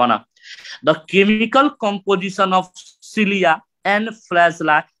 भन the chemical composition of cilia and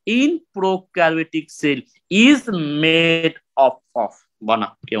फ्ल्याजेला in prokaryotic sale is made of भन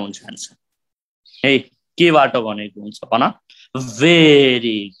के हुन्छ आन्सर है। केबाट बनेको हुन्छ भन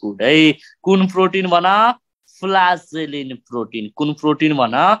भेरी गुड है। कुन प्रोटिन भन फ्ल्याजेलिन प्रोटिन। कुन प्रोटिन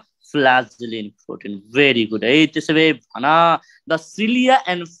भन फ्ल्याजेलिन प्रोटिन। भेरी गुड है। त्यसैले भन the cilia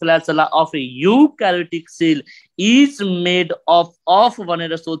and फ्ल्याजेला of eukaryotic sale is made of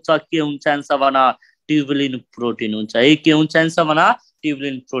भनेर सोध्छ के हुन्छ आन्सर भन ट्युबुलिन प्रोटिन हुन्छ है। के हुन्छ आन्सर भन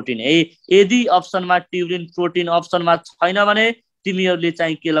ट्युबुलिन प्रोटिन है। यदि अप्सनमा ट्युबुलिन प्रोटिन अप्सनमा छैन भने तिमीहरुले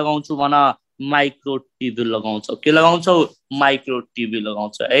चाहिँ के लगाउँछौ भन माइक्रोट्युब्युल लगाउँछौ। के लगाउँछौ माइक्रोट्युब्युल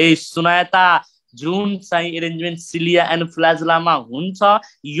लगाउँछौ है। सुनायता जुन चाहिँ एरेन्जमेन्ट सिलिया एन्ड फ्ल्याजेलामा हुन्छ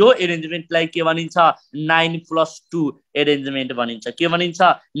यो एरेन्जमेन्टलाई के भनिन्छ 9+2 एरेन्जमेन्ट भनिन्छ। के भनिन्छ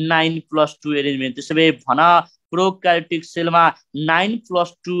 9+2 एरेन्जमेन्ट। त्यसैले भन प्रोक्यारियोटिक सेलमा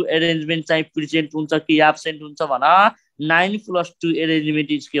 9+2 एरेन्जमेन्ट चाहिँ प्रेजेन्ट हुन्छ कि एब्सेन्ट हुन्छ भन 9+2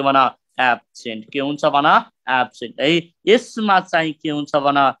 एरेन्जमेन्ट इज के भन एब्सेन्ट। के हुन्छ भन एब्सेन्ट है। यसमा चाहिँ के हुन्छ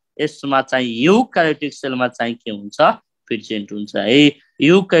भन यसमा चाहिँ यूकैरियोटिक सेलमा चाहिँ के हुन्छ प्रेजेन्ट हुन्छ है।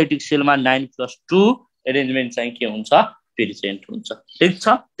 यूकैरियोटिक सेलमा 9+2 एरेन्जमेन्ट चाहिँ के हुन्छ प्रेजेन्ट हुन्छ। ठीक छ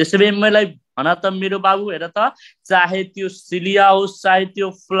त्यसैले मलाई भन त मेरो बाबु, हेर त, चाहे त्यो सिलिया होस् चाहे त्यो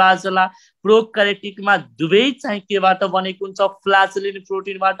फ्लाजला, प्रोकैरियोटिकमा दुवै चाहिँ केबाट बनेको हुन्छ, फ्लाजलिन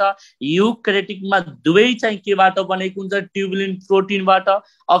प्रोटिनबाट। युकैरियोटिकमा दुवै चाहिँ केबाट बनेको हुन्छ, ट्युबुलिन प्रोटिनबाट।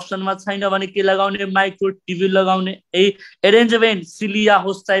 अप्सनमा छैन भने के लगाउने, माइक्रोट्युब्युल लगाउने। है एरेन्जमेन्ट सिलिया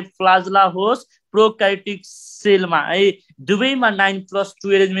होस् चाहे फ्लाजला होस्, प्रोकैरियोटिक सेलमा है दुवैमा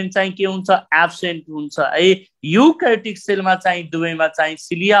 9+2 एरेन्जमेन्ट चाहिँ के हुन्छ, एब्सेन्ट हुन्छ। है युकैरियोटिक सेलमा चाहिँ दुवैमा चाहिँ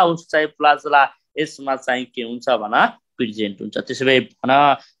सिलिया होस् चाहे फ्लाजला, यसमा चाहिँ के हुन्छ भन, प्रेजेन्ट हुन्छ। त्यसो भए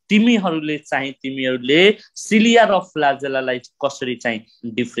भन तिमीहरूले सिलिया र फ्लाजेलालाई कसरी चाहिँ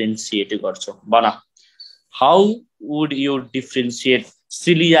डिफ्रेन्सिएट गर्छौ भन। How would you differentiate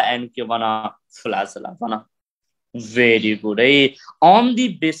cilia and के भन, फ्लाजेला भन। भेरी गुड है, अन द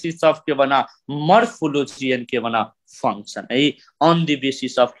बेसिस अफ के भन, मर्फोलोजी एन्ड के भन, फङ्सन। है अन द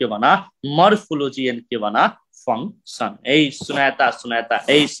बेसिस अफ के भन, मर्फोलोजी एन्ड के भन, फङ्सन। है सुनाता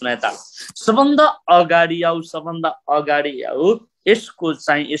सबभन्दा अगाडि आऊ यसको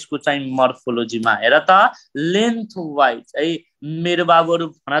चाहिँ मर्फोलोजीमा हेर त, लेन्थ वाइज। है मेरो बाबुहरू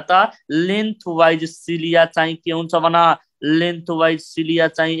भन त, लेन्थ वाइज सिलिया चाहिँ के हुन्छ भन, लेन्थ वाइज सिलिया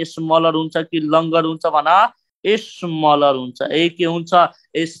चाहिँ स्मलर हुन्छ कि लङ्गर हुन्छ भन, स्मलर हुन्छ। है के हुन्छ,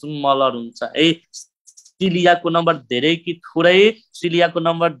 स्मलर हुन्छ। है सिलियाको नम्बर धेरै कि थोरै, सिलियाको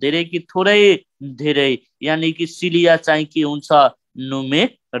नम्बर धेरै कि धेरै, यानी कि सिलिया चाहिँ के हुन्छ,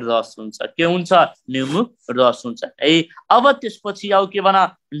 न्युमेरस हुन्छ। के हुन्छ, न्युमेरस हुन्छ। है अब त्यसपछि आऊ के भन,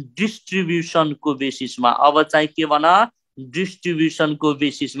 डिस्ट्रिब्युसनको बेसिसमा। अब चाहिँ के भन, डिस्ट्रिब्युसनको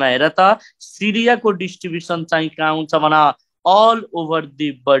बेसिसमा। हेर त, सिलियाको डिस्ट्रिब्युसन चाहिँ कहाँ हुन्छ भन, अल ओभर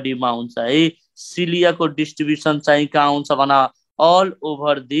द बडीमा हुन्छ। है सिलियाको डिस्ट्रिब्युसन चाहिँ कहाँ हुन्छ भन, अल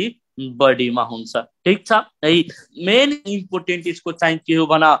ओभर द बडीमा हुन्छ। ठिक छ। है मेन इम्पोर्टेन्ट यसको चाहिँ के हो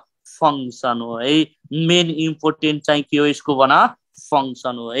भन, फङ्सन हो। है मेन इम्पोर्टेन्ट चाहिँ के हो यसको भन,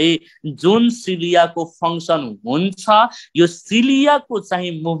 फङ्सन हो। है जुन सिलियाको फङ्सन हुन्छ, यो सिलियाको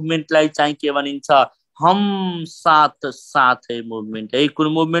चाहिँ मुभमेन्टलाई चाहिँ के भनिन्छ, हम साथ मुभमेन्ट। है कुन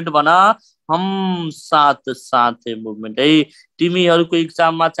मुभमेन्ट भन, हम साथ मुभमेन्ट। है तिमीहरूको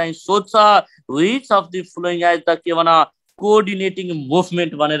इक्जाममा चाहिँ सोध्छ, which of the following as the के भन, कोअर्डिनेटिङ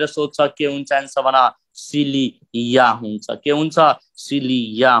मुभमेन्ट भनेर सोध्छ, के हुन्छ आन्सर भन, सिलिया हुन्छ। के हुन्छ,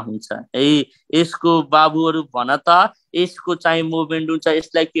 सिलिया हुन्छ। है यसको बाबुहरू भन त, यसको चाहिँ मुभमेन्ट हुन्छ,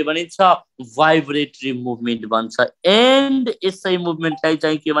 यसलाई के भनिन्छ, भाइब्रेटरी मुभमेन्ट भन्छ। एन्ड यसै मुभमेन्टलाई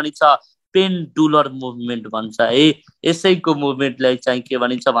चाहिँ के भनिन्छ, पेन्डुलर मुभमेन्ट भन्छ। है यसैको मुभमेन्टलाई चाहिँ के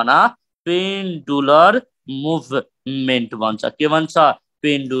भनिन्छ भन, पेन्डुलर मुभमेन्ट भन्छ। के भन्छ,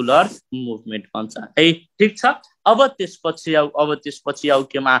 पेन्डुलर मुभमेन्ट भन्छ। है ठिक छ। अब त्यसपछि आऊ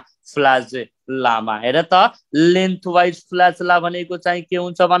केमा, फ्लाजेलामा। हेर त, लेन्थ वाइज फ्लाजेला भनेको चाहिँ के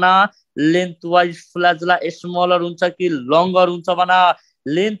हुन्छ भन, लेन्थ वाइज फ्लाजेला स्मलर हुन्छ कि लङ्गर हुन्छ भन,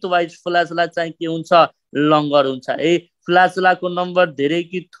 लेन्थ वाइज फ्लाजेला चाहिँ के हुन्छ, लङ्गर हुन्छ। है फ्लाजेलाको नम्बर धेरै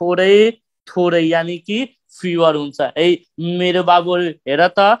कि थोरै, यानी कि फ्युअर हुन्छ। है मेरो बाबु हेर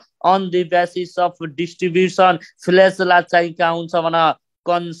त, on the basis of distribution flagella चाहिँ कहाँ हुन्छ भन,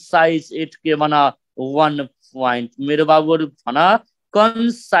 कन्साइज एट के भन, 1 पोइन्ट। मेरो बाबुहरू भन,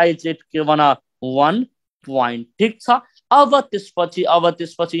 कन्साइज एट के भन, 1 पोइन्ट। ठिक छ। अब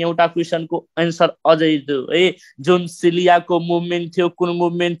त्यसपछि एउटा क्वेसनको एन्सर अझै है, जुन सिलियाको मुभमेन्ट थियो, कुन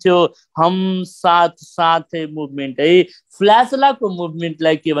मुभमेन्ट थियो, हम साथ मुभमेन्ट। है फ्लाजेलाको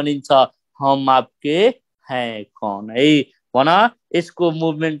मुभमेन्टलाई के भनिन्छ, हम आपके हैं कौन। है भन यसको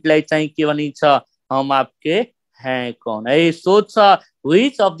मुभमेन्टलाई चाहिँ के भनिन्छ, हम आपके हैं कौन। है सोध्छ,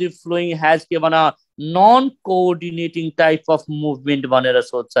 which of the following has के भन, non coordinating type of movement भनेर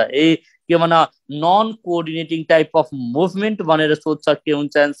सोध्छ। है के भन, non coordinating type of movement भनेर सोध्छ, के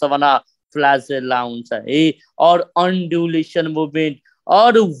हुन्छ आन्सर भन, फ्लाजेला हुन्छ। है और अनड्युलेसन मुभमेन्ट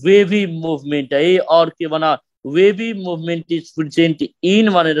और वेभी मुभमेन्ट। है और के भन, वेभी मुभमेन्ट इज प्रेजेन्ट इन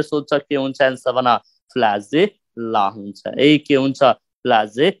भनेर सोध्छ, के हुन्छ आन्सर भन, फ्लाजेला हुन्छ। है के हुन्छ,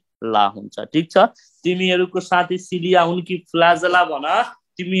 फ्लाजेला हुन्छ। ठिक छ। तिमीहरूको साथी सिलिया हुन् कि फ्लाजेला भन,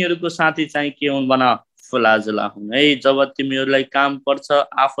 तिमीहरूको साथी चाहिँ के हुन् भन, फ्लाजेला हुन्। है जब तिमीहरूलाई काम पर्छ,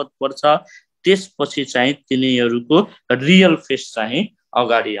 आफत पर्छ, त्यसपछि चाहिँ तिनीहरूको रियल फेस चाहिँ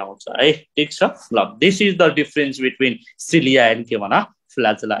अगाडि आउँछ। है ठिक छ। ल this is the difference between cilia and के भन,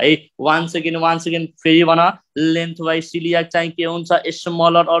 फ्लाजेला। है वान्स अगेन फेरि भन, लेन्थ वाइज सिलिया चाहिँ के हुन्छ,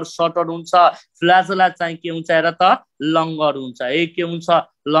 स्मलर और सर्टर हुन्छ, फ्लाजेला चाहिँ के हुन्छ, हेर त, लङ्गर हुन्छ। है के हुन्छ,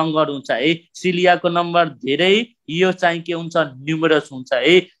 लङ्गर हुन्छ। है सिलियाको नम्बर धेरै, यो चाहिँ के हुन्छ, न्युमरस हुन्छ।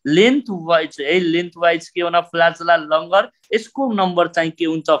 है लेन्थ वाइज के भन, फ्लाजेला लङ्गर, यसको नम्बर चाहिँ के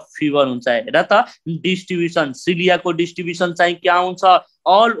हुन्छ, फिवर हुन्छ। हेर त, डिस्ट्रिब्युसन सिलियाको डिस्ट्रिब्युसन चाहिँ क्या हुन्छ,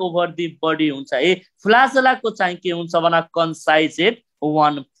 अल ओभर द बडी हुन्छ। है फ्लाजेलाको चाहिँ के हुन्छ भन, कन्साइज एट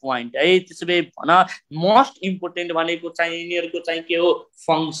 1 पोइन्ट है। त्यसो भए भन मोस्ट इम्पोर्टेन्ट भनेको चाहिँ यिनीहरूको चाहिँ के हो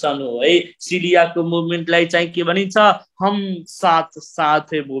फङ्सन हो है। सिलियाको मुभमेन्टलाई चाहिँ के भनिन्छ हम साथ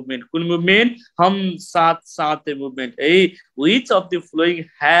साथ मुभमेन्ट। कुन मुभमेन्ट हम साथ साथ मुभमेन्ट है। Which of the following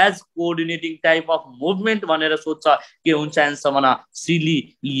has coordinating type of movement भनेर सोध्छ के हुन्छ आन्सर भन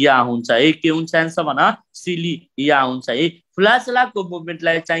सिलिया हुन्छ है। के हुन्छ आन्सर भन सिलिया हुन्छ है। फ्ल्यासेलाको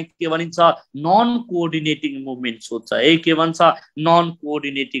मुभमेन्टलाई चाहिँ के भनिन्छ नन कोअर्डिनेटिङ मुभमेन्ट सोध्छ है। के भन्छ नन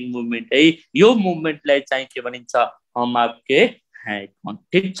कोअर्डिनेटिङ मुभमेन्ट है। यो मुभमेन्टलाई चाहिँ के भनिन्छ हम आपके हैं कौन।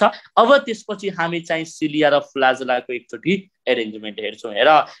 ठीक छ। अब त्यसपछि हामी चाहिँ सिलिया र फ्ल्याजेलाको एकचोटि एरेन्जमेन्ट हेर्छौँ। हेर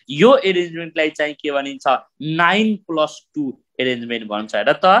यो एरेन्जमेन्टलाई चाहिँ के भनिन्छ 9+2 एरेन्जमेन्ट भन्छ।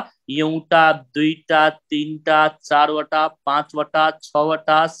 हेर त एउटा दुईटा तीनटा चारवटा पाँचवटा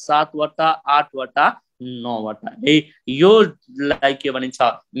छवटा सातवटा आठवटा नौवटा है। योलाई के भनिन्छ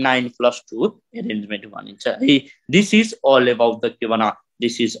 9+2 एरेन्जमेन्ट भनिन्छ है। This is all about the के भन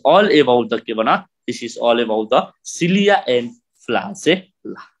this is all about the के भन this is all about the cilia and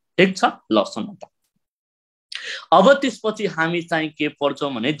फ्ल्याजेला। ठीक छ। ल सुन त अब त्यसपछि हामी चाहिँ के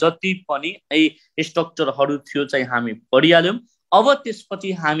पढ्छौँ भने जति पनि स्ट्रक्चरहरू थियो चाहिँ हामी पढिहाल्यौँ। अब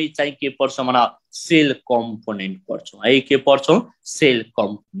त्यसपछि हामी चाहिँ के पढ्छौँ भने सेल कम्पोनेन्ट पढ्छौँ है। के पढ्छौँ सेल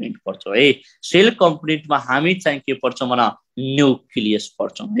कम्पोनेन्ट पढ्छौँ है। सेल कम्पोनेन्टमा हामी चाहिँ के पढ्छौँ भने न्युक्लियस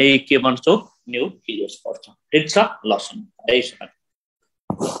पढ्छौँ है। के भन्छौँ न्युक्लियस पढ्छौँ। ठीक छ। ल सुन है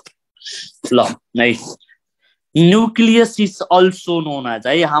ल है nucleus is also known as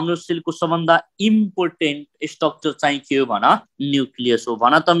है। हाम्रो सेलको सबभन्दा इम्पोर्टेन्ट स्ट्रक्चर चाहिँ के हो भन न्युक्लियस हो।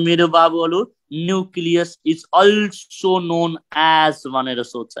 भन त मेरो बाबुहरू nucleus is also known as भनेर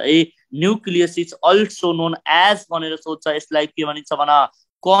सोध्छ है। Nucleus is also known as भनेर सोध्छ। यसलाई के भनिन्छ भन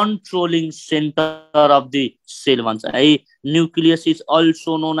controlling centre of the sale भन्छ है। Nucleus is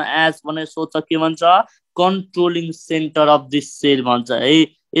also known as भनेर सोध्छ के भन्छ controlling centre of the sale भन्छ है।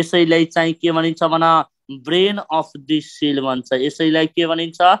 यसैलाई चाहिँ के भनिन्छ भन ब्रेन अफ द सेल भन्छ। यसैलाई के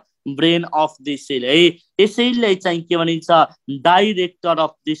भनिन्छ ब्रेन अफ द सेल है। यसैलाई चाहिँ के भनिन्छ डाइरेक्टर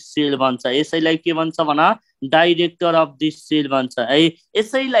अफ द सेल भन्छ। यसैलाई के भन्छ भन डाइरेक्टर अफ द सेल भन्छ है।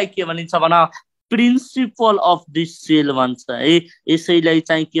 यसैलाई के भनिन्छ भन प्रिन्सिपल अफ द सेल भन्छ है। यसैलाई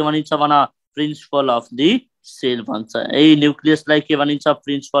चाहिँ के भनिन्छ भन प्रिन्सिपल अफ द सेल भन्छ है। न्युक्लियसलाई के भनिन्छ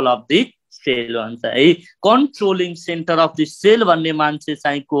प्रिन्सिपल अफ द सेल भन्छ है। Controlling centre of the sale भन्ने मान्छे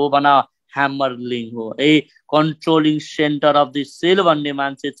चाहिँ को भन ह्यामरलिङ हो है। Controlling centre of the sale भन्ने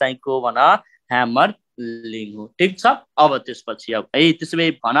मान्छे चाहिँ को भन ह्यामरलिङ हो। ठीक छ। अब त्यसपछि अब है त्यसो भए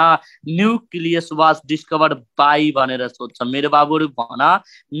भन न्युक्लियस वाज डिस्कभर्ड बाई भनेर सोध्छ मेरो बाबुहरू। भन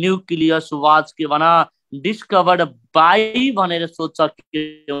न्युक्लियस वाज के भन डिस्कभर्ड बाई भनेर सोध्छ के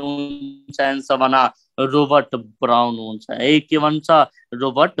हुन्छ आन्सर भन रोबर्ट ब्राउन हुन्छ है। के भन्छ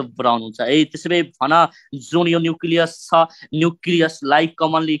रोबर्ट ब्राउन हुन्छ है। त्यसो भए भन जुन यो न्युक्लियस छ न्युक्लियसलाई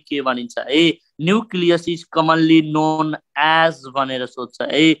कमनली के भनिन्छ है nucleus is commonly known as भनेर सोध्छ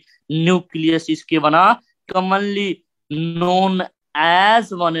है। न्युक्लियस इज के भन कमनली नोन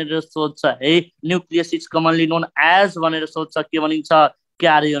एज भनेर सोध्छ है। Nucleus is commonly known as भनेर सोध्छ के भनिन्छ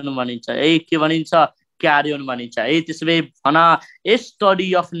क्यारियन भनिन्छ है। के भनिन्छ क्यारियन भनिन्छ है। त्यसो भए भन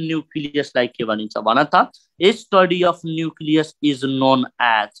स्टडी अफ न्युक्लियसलाई के भनिन्छ भन त study of nucleus is known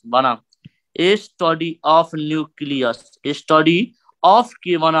as भन study of nucleus study of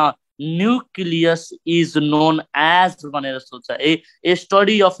के भन न्युक्लियस इज नोन एज भनेर सोध्छ है।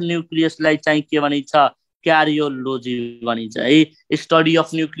 स्टडी अफ न्युक्लियसलाई चाहिँ के भनिन्छ क्यारियोलोजी भनिन्छ है। स्टडी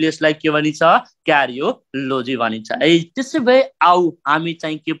अफ न्युक्लियसलाई के भनिन्छ क्यारियोलोजी भनिन्छ है। त्यसो भए आऊ हामी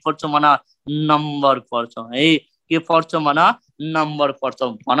चाहिँ के पढ्छौँ भन नम्बर पढ्छौँ है। के पढ्छौँ भन नम्बर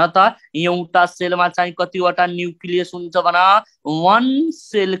पढ्छौँ। भन त एउटा सेलमा चाहिँ कतिवटा न्युक्लियस हुन्छ भन वान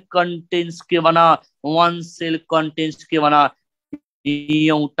सेल कन्टेन्स के भन वान सेल कन्टेन्स के भन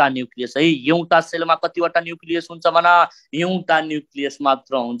एउटा न्युक्लियस है। एउटा सेलमा कतिवटा न्युक्लियस हुन्छ भन एउटा न्युक्लियस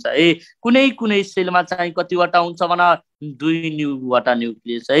मात्र हुन्छ है। कुनै कुनै सेलमा चाहिँ कतिवटा हुन्छ भन दुईवटा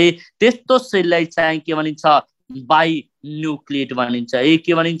न्युक्लियस है। त्यस्तो सेललाई चाहिँ के भनिन्छ बाई न्युक्लिएट भनिन्छ है।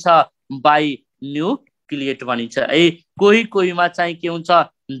 के भनिन्छ बाई न्युक्लिएट भनिन्छ है। कोही कोहीमा चाहिँ के हुन्छ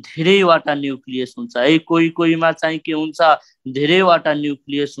धेरैवटा न्युक्लियस हुन्छ है। कोही कोहीमा चाहिँ के हुन्छ धेरैवटा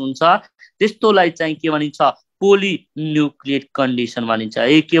न्युक्लियस हुन्छ। त्यस्तोलाई चाहिँ के भनिन्छ पोली न्युक्लिएट कन्डिसन भनिन्छ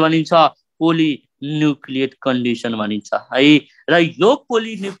है। के भनिन्छ पोली न्युक्लिएट कन्डिसन भनिन्छ है। र यो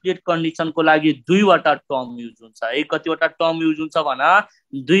पोली न्युक्लिएट कन्डिसनको लागि दुईवटा टर्म युज हुन्छ है। कतिवटा टर्म युज हुन्छ भन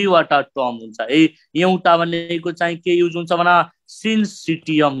दुईवटा टर्म हुन्छ है। एउटा भनेको चाहिँ के युज हुन्छ भन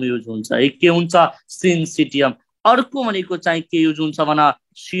सिन्सिटियम युज हुन्छ है। के हुन्छ सिन्सिटियम। अर्को भनेको चाहिँ के युज हुन्छ भन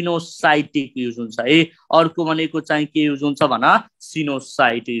सिनोसाइटिक युज हुन्छ है। अर्को भनेको चाहिँ के युज हुन्छ भन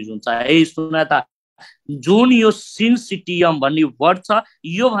सिनोसाइट युज हुन्छ है। सुन त जुन यो सिन्सिटियम भन्ने वर्ड छ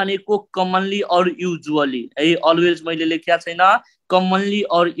यो भनेको कमनली और युजुअली है अलवेज मैले लेखेको छैन कमनली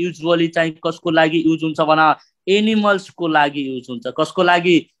और युजुअली चाहिँ कसको लागि युज हुन्छ भना एनिमल्स को लागि युज हुन्छ कसको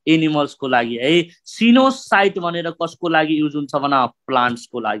लागि एनिमल्स को लागि है सिनोसाइट भनेर कसको लागि युज हुन्छ भना प्लान्ट्स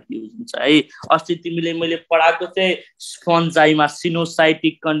को लागि युज हुन्छ है अस्ति तिमीले मैले पढाएको थिए फन्जाइमा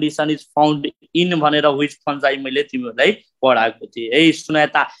coenocytic condition is found in भनेर व्हिच फन्जाइ मैले तिमीहरूलाई पढाएको थिएँ है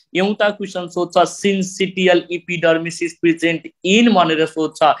सुनाता एउटा क्वेशन सोध्छ सिन्सिटियल इपिडर्मिस इज प्रेजेन्ट इन भनेर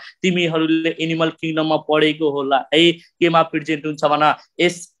सोध्छ तिमीहरूले एनिमल किंगडममा पढेको होला है केमा प्रेजेन्ट हुन्छ भना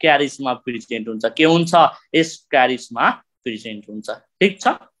एस्क्यारिसमा प्रेजेन्ट हुन्छ के हुन्छ एस्क्यारिसमा प्रेजेन्ट हुन्छ ठीक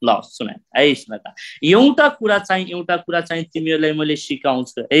छ ल सुना है सुनाता एउटा कुरा चाहिँ तिमीहरूलाई मैले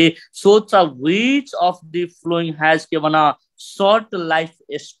सिकाउँछु है सोध्छ which of the following has के भना शॉर्ट लाइफ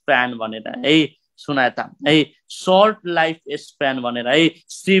स्पैन भनेर है सुनाता है शॉर्ट लाइफ स्पैन भनेर है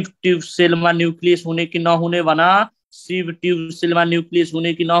सिव ट्यूब सेलमा न्यूक्लियस हुने कि नहुने भना सिव ट्यूब सेलमा न्यूक्लियस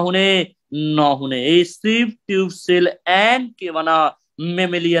हुने कि नहुने नहुने है सिव ट्यूब सेल एंड के भना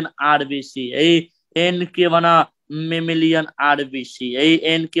मेमेलियन आरबीसी है एन के भना मेमेलियन आरबीसी है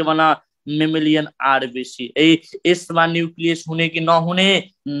एन के भना मेमेलियन आरबीसी है यसमा न्यूक्लियस हुने कि नहुने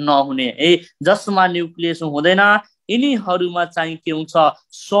नहुने है जसमा न्यूक्लियस हुँदैन यिनीहरुमा चाहिँ के हुन्छ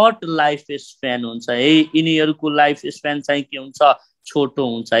शॉर्ट लाइफ स्पैन हुन्छ है यिनीहरुको लाइफ स्पैन चाहिँ के हुन्छ छोटो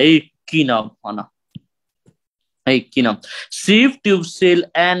हुन्छ है किन भन है किन सिव tube sale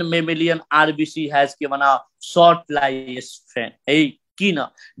and mammalian RBC has के भना शॉर्ट लाइफ स्पैन है किन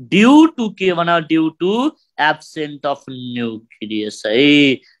ड्यू टू के भना due two absent of nucleus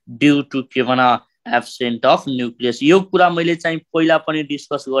है ड्यू टू के भना एब्सेंट अफ न्यूक्लियस यो कुरा मैले चाहिँ पहिला पनि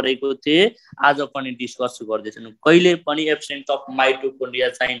डिस्कस गरेको थिए आज पनि डिस्कस गर्दैछु कहिले पनि एब्सेंट अफ माइटोकोन्ड्रिया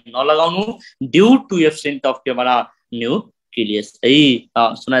चाहिँ नलगाउनु ड्यू टू एब्सेंट अफ के भना न्यूक्लियस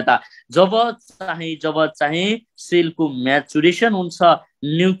है सुनाता जब चाहिँ सेलको म्याचुरेसन हुन्छ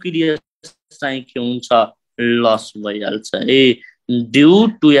न्यूक्लियस चाहिँ के हुन्छ लस भइहाल्छ है due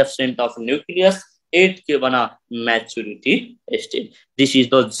two absent of nucleus at के बना maturity stage this is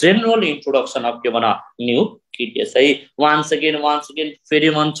the general introduction of के बना न्यूक्लियस है once again फेरि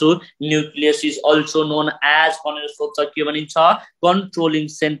भन्छु nucleus is also known as भनेर सोध्छ के भनिन्छ controlling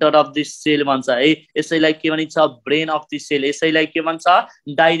centre of the sale भन्छ है यसैलाई के भनिन्छ ब्रेन अफ द सेल यसैलाई के भन्छ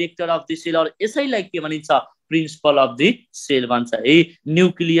डाइरेक्टर अफ द सेल और यसैलाई के भनिन्छ प्रिन्सिपल अफ द सेल भन्छ है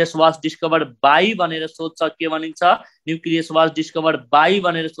न्यूक्लियस वाज डिस्कभर्ड बाई भनेर सोध्छ के भनिन्छ न्यूक्लियस वाज डिस्कभर्ड बाई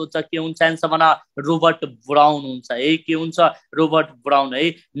भनेर सोध्छ के हुन्छ आन्सर भना रोबर्ट ब्राउन हुन्छ है के हुन्छ रोबर्ट ब्राउन है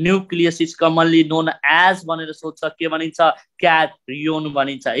nucleus is commonly known as भनेर सोध्छ के भनिन्छ क्यारियोन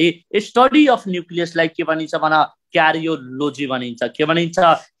भनिन्छ है स्टडी अफ न्यूक्लियस लाई के भनिन्छ भना क्यारियोलोजी भनिन्छ के भनिन्छ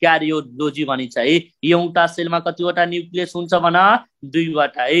क्यारियोलोजी भनिन्छ है एउटा सेलमा कतिवटा न्यूक्लियस हुन्छ भना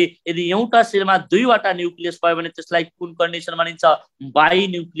दुईवटा है यदि एउटा सेलमा दुईवटा न्यूक्लियस भयो भने त्यसलाई कुन कन्डिसन भनिन्छ बाई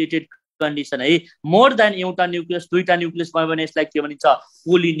न्यूक्लिएटेड कन्डिसन है मोर देन एउटा न्यूक्लियस दुईटा न्यूक्लियस भयो भने यसलाई के भनिन्छ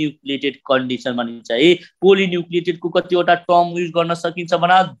पोलिन्यूक्लिएटेड कन्डिसन भनिन्छ है पोलिन्यूक्लिएटेड को कतिवटा टर्म युज गर्न सकिन्छ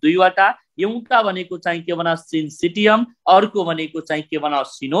भना दुईवटा एउटा भनेको चाहिँ के भना सिन्सिटियम अर्को भनेको चाहिँ के भना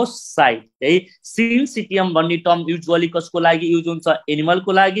सिनोसाइट है सिन्सिटियम भन्ने टर्म युजुअली कसको लागि युज हुन्छ एनिमल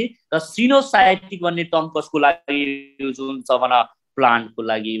को लागि र सिनोसाइटिक भन्ने टर्म कसको लागि युज हुन्छ भना प्लांट को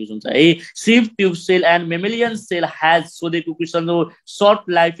लागि युज हुन्छ है सिव tube sale and mammalian sale has सोधेको क्वेशन हो short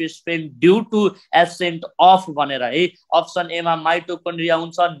life span due two absent of भनेर है अप्सन ए मा माइटोकोन्ड्रिया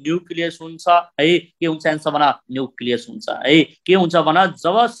हुन्छ न्यूक्लियस हुन्छ है के हुन्छ आन्सर भना न्यूक्लियस हुन्छ है के हुन्छ भना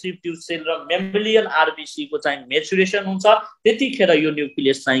जब सिव ट्यूब सेल र मेमेलियन आरबीसी को चाहिँ म्याचुरेसन हुन्छ त्यतिखेर यो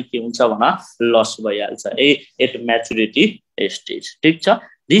न्यूक्लियस चाहिँ के हुन्छ भना लस भइहाल्छ है एट म्याचुरिटी स्टेज ठीक छ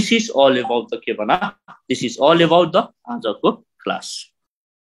this is all about the के भना this is all about the आजको class.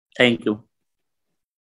 Thank you.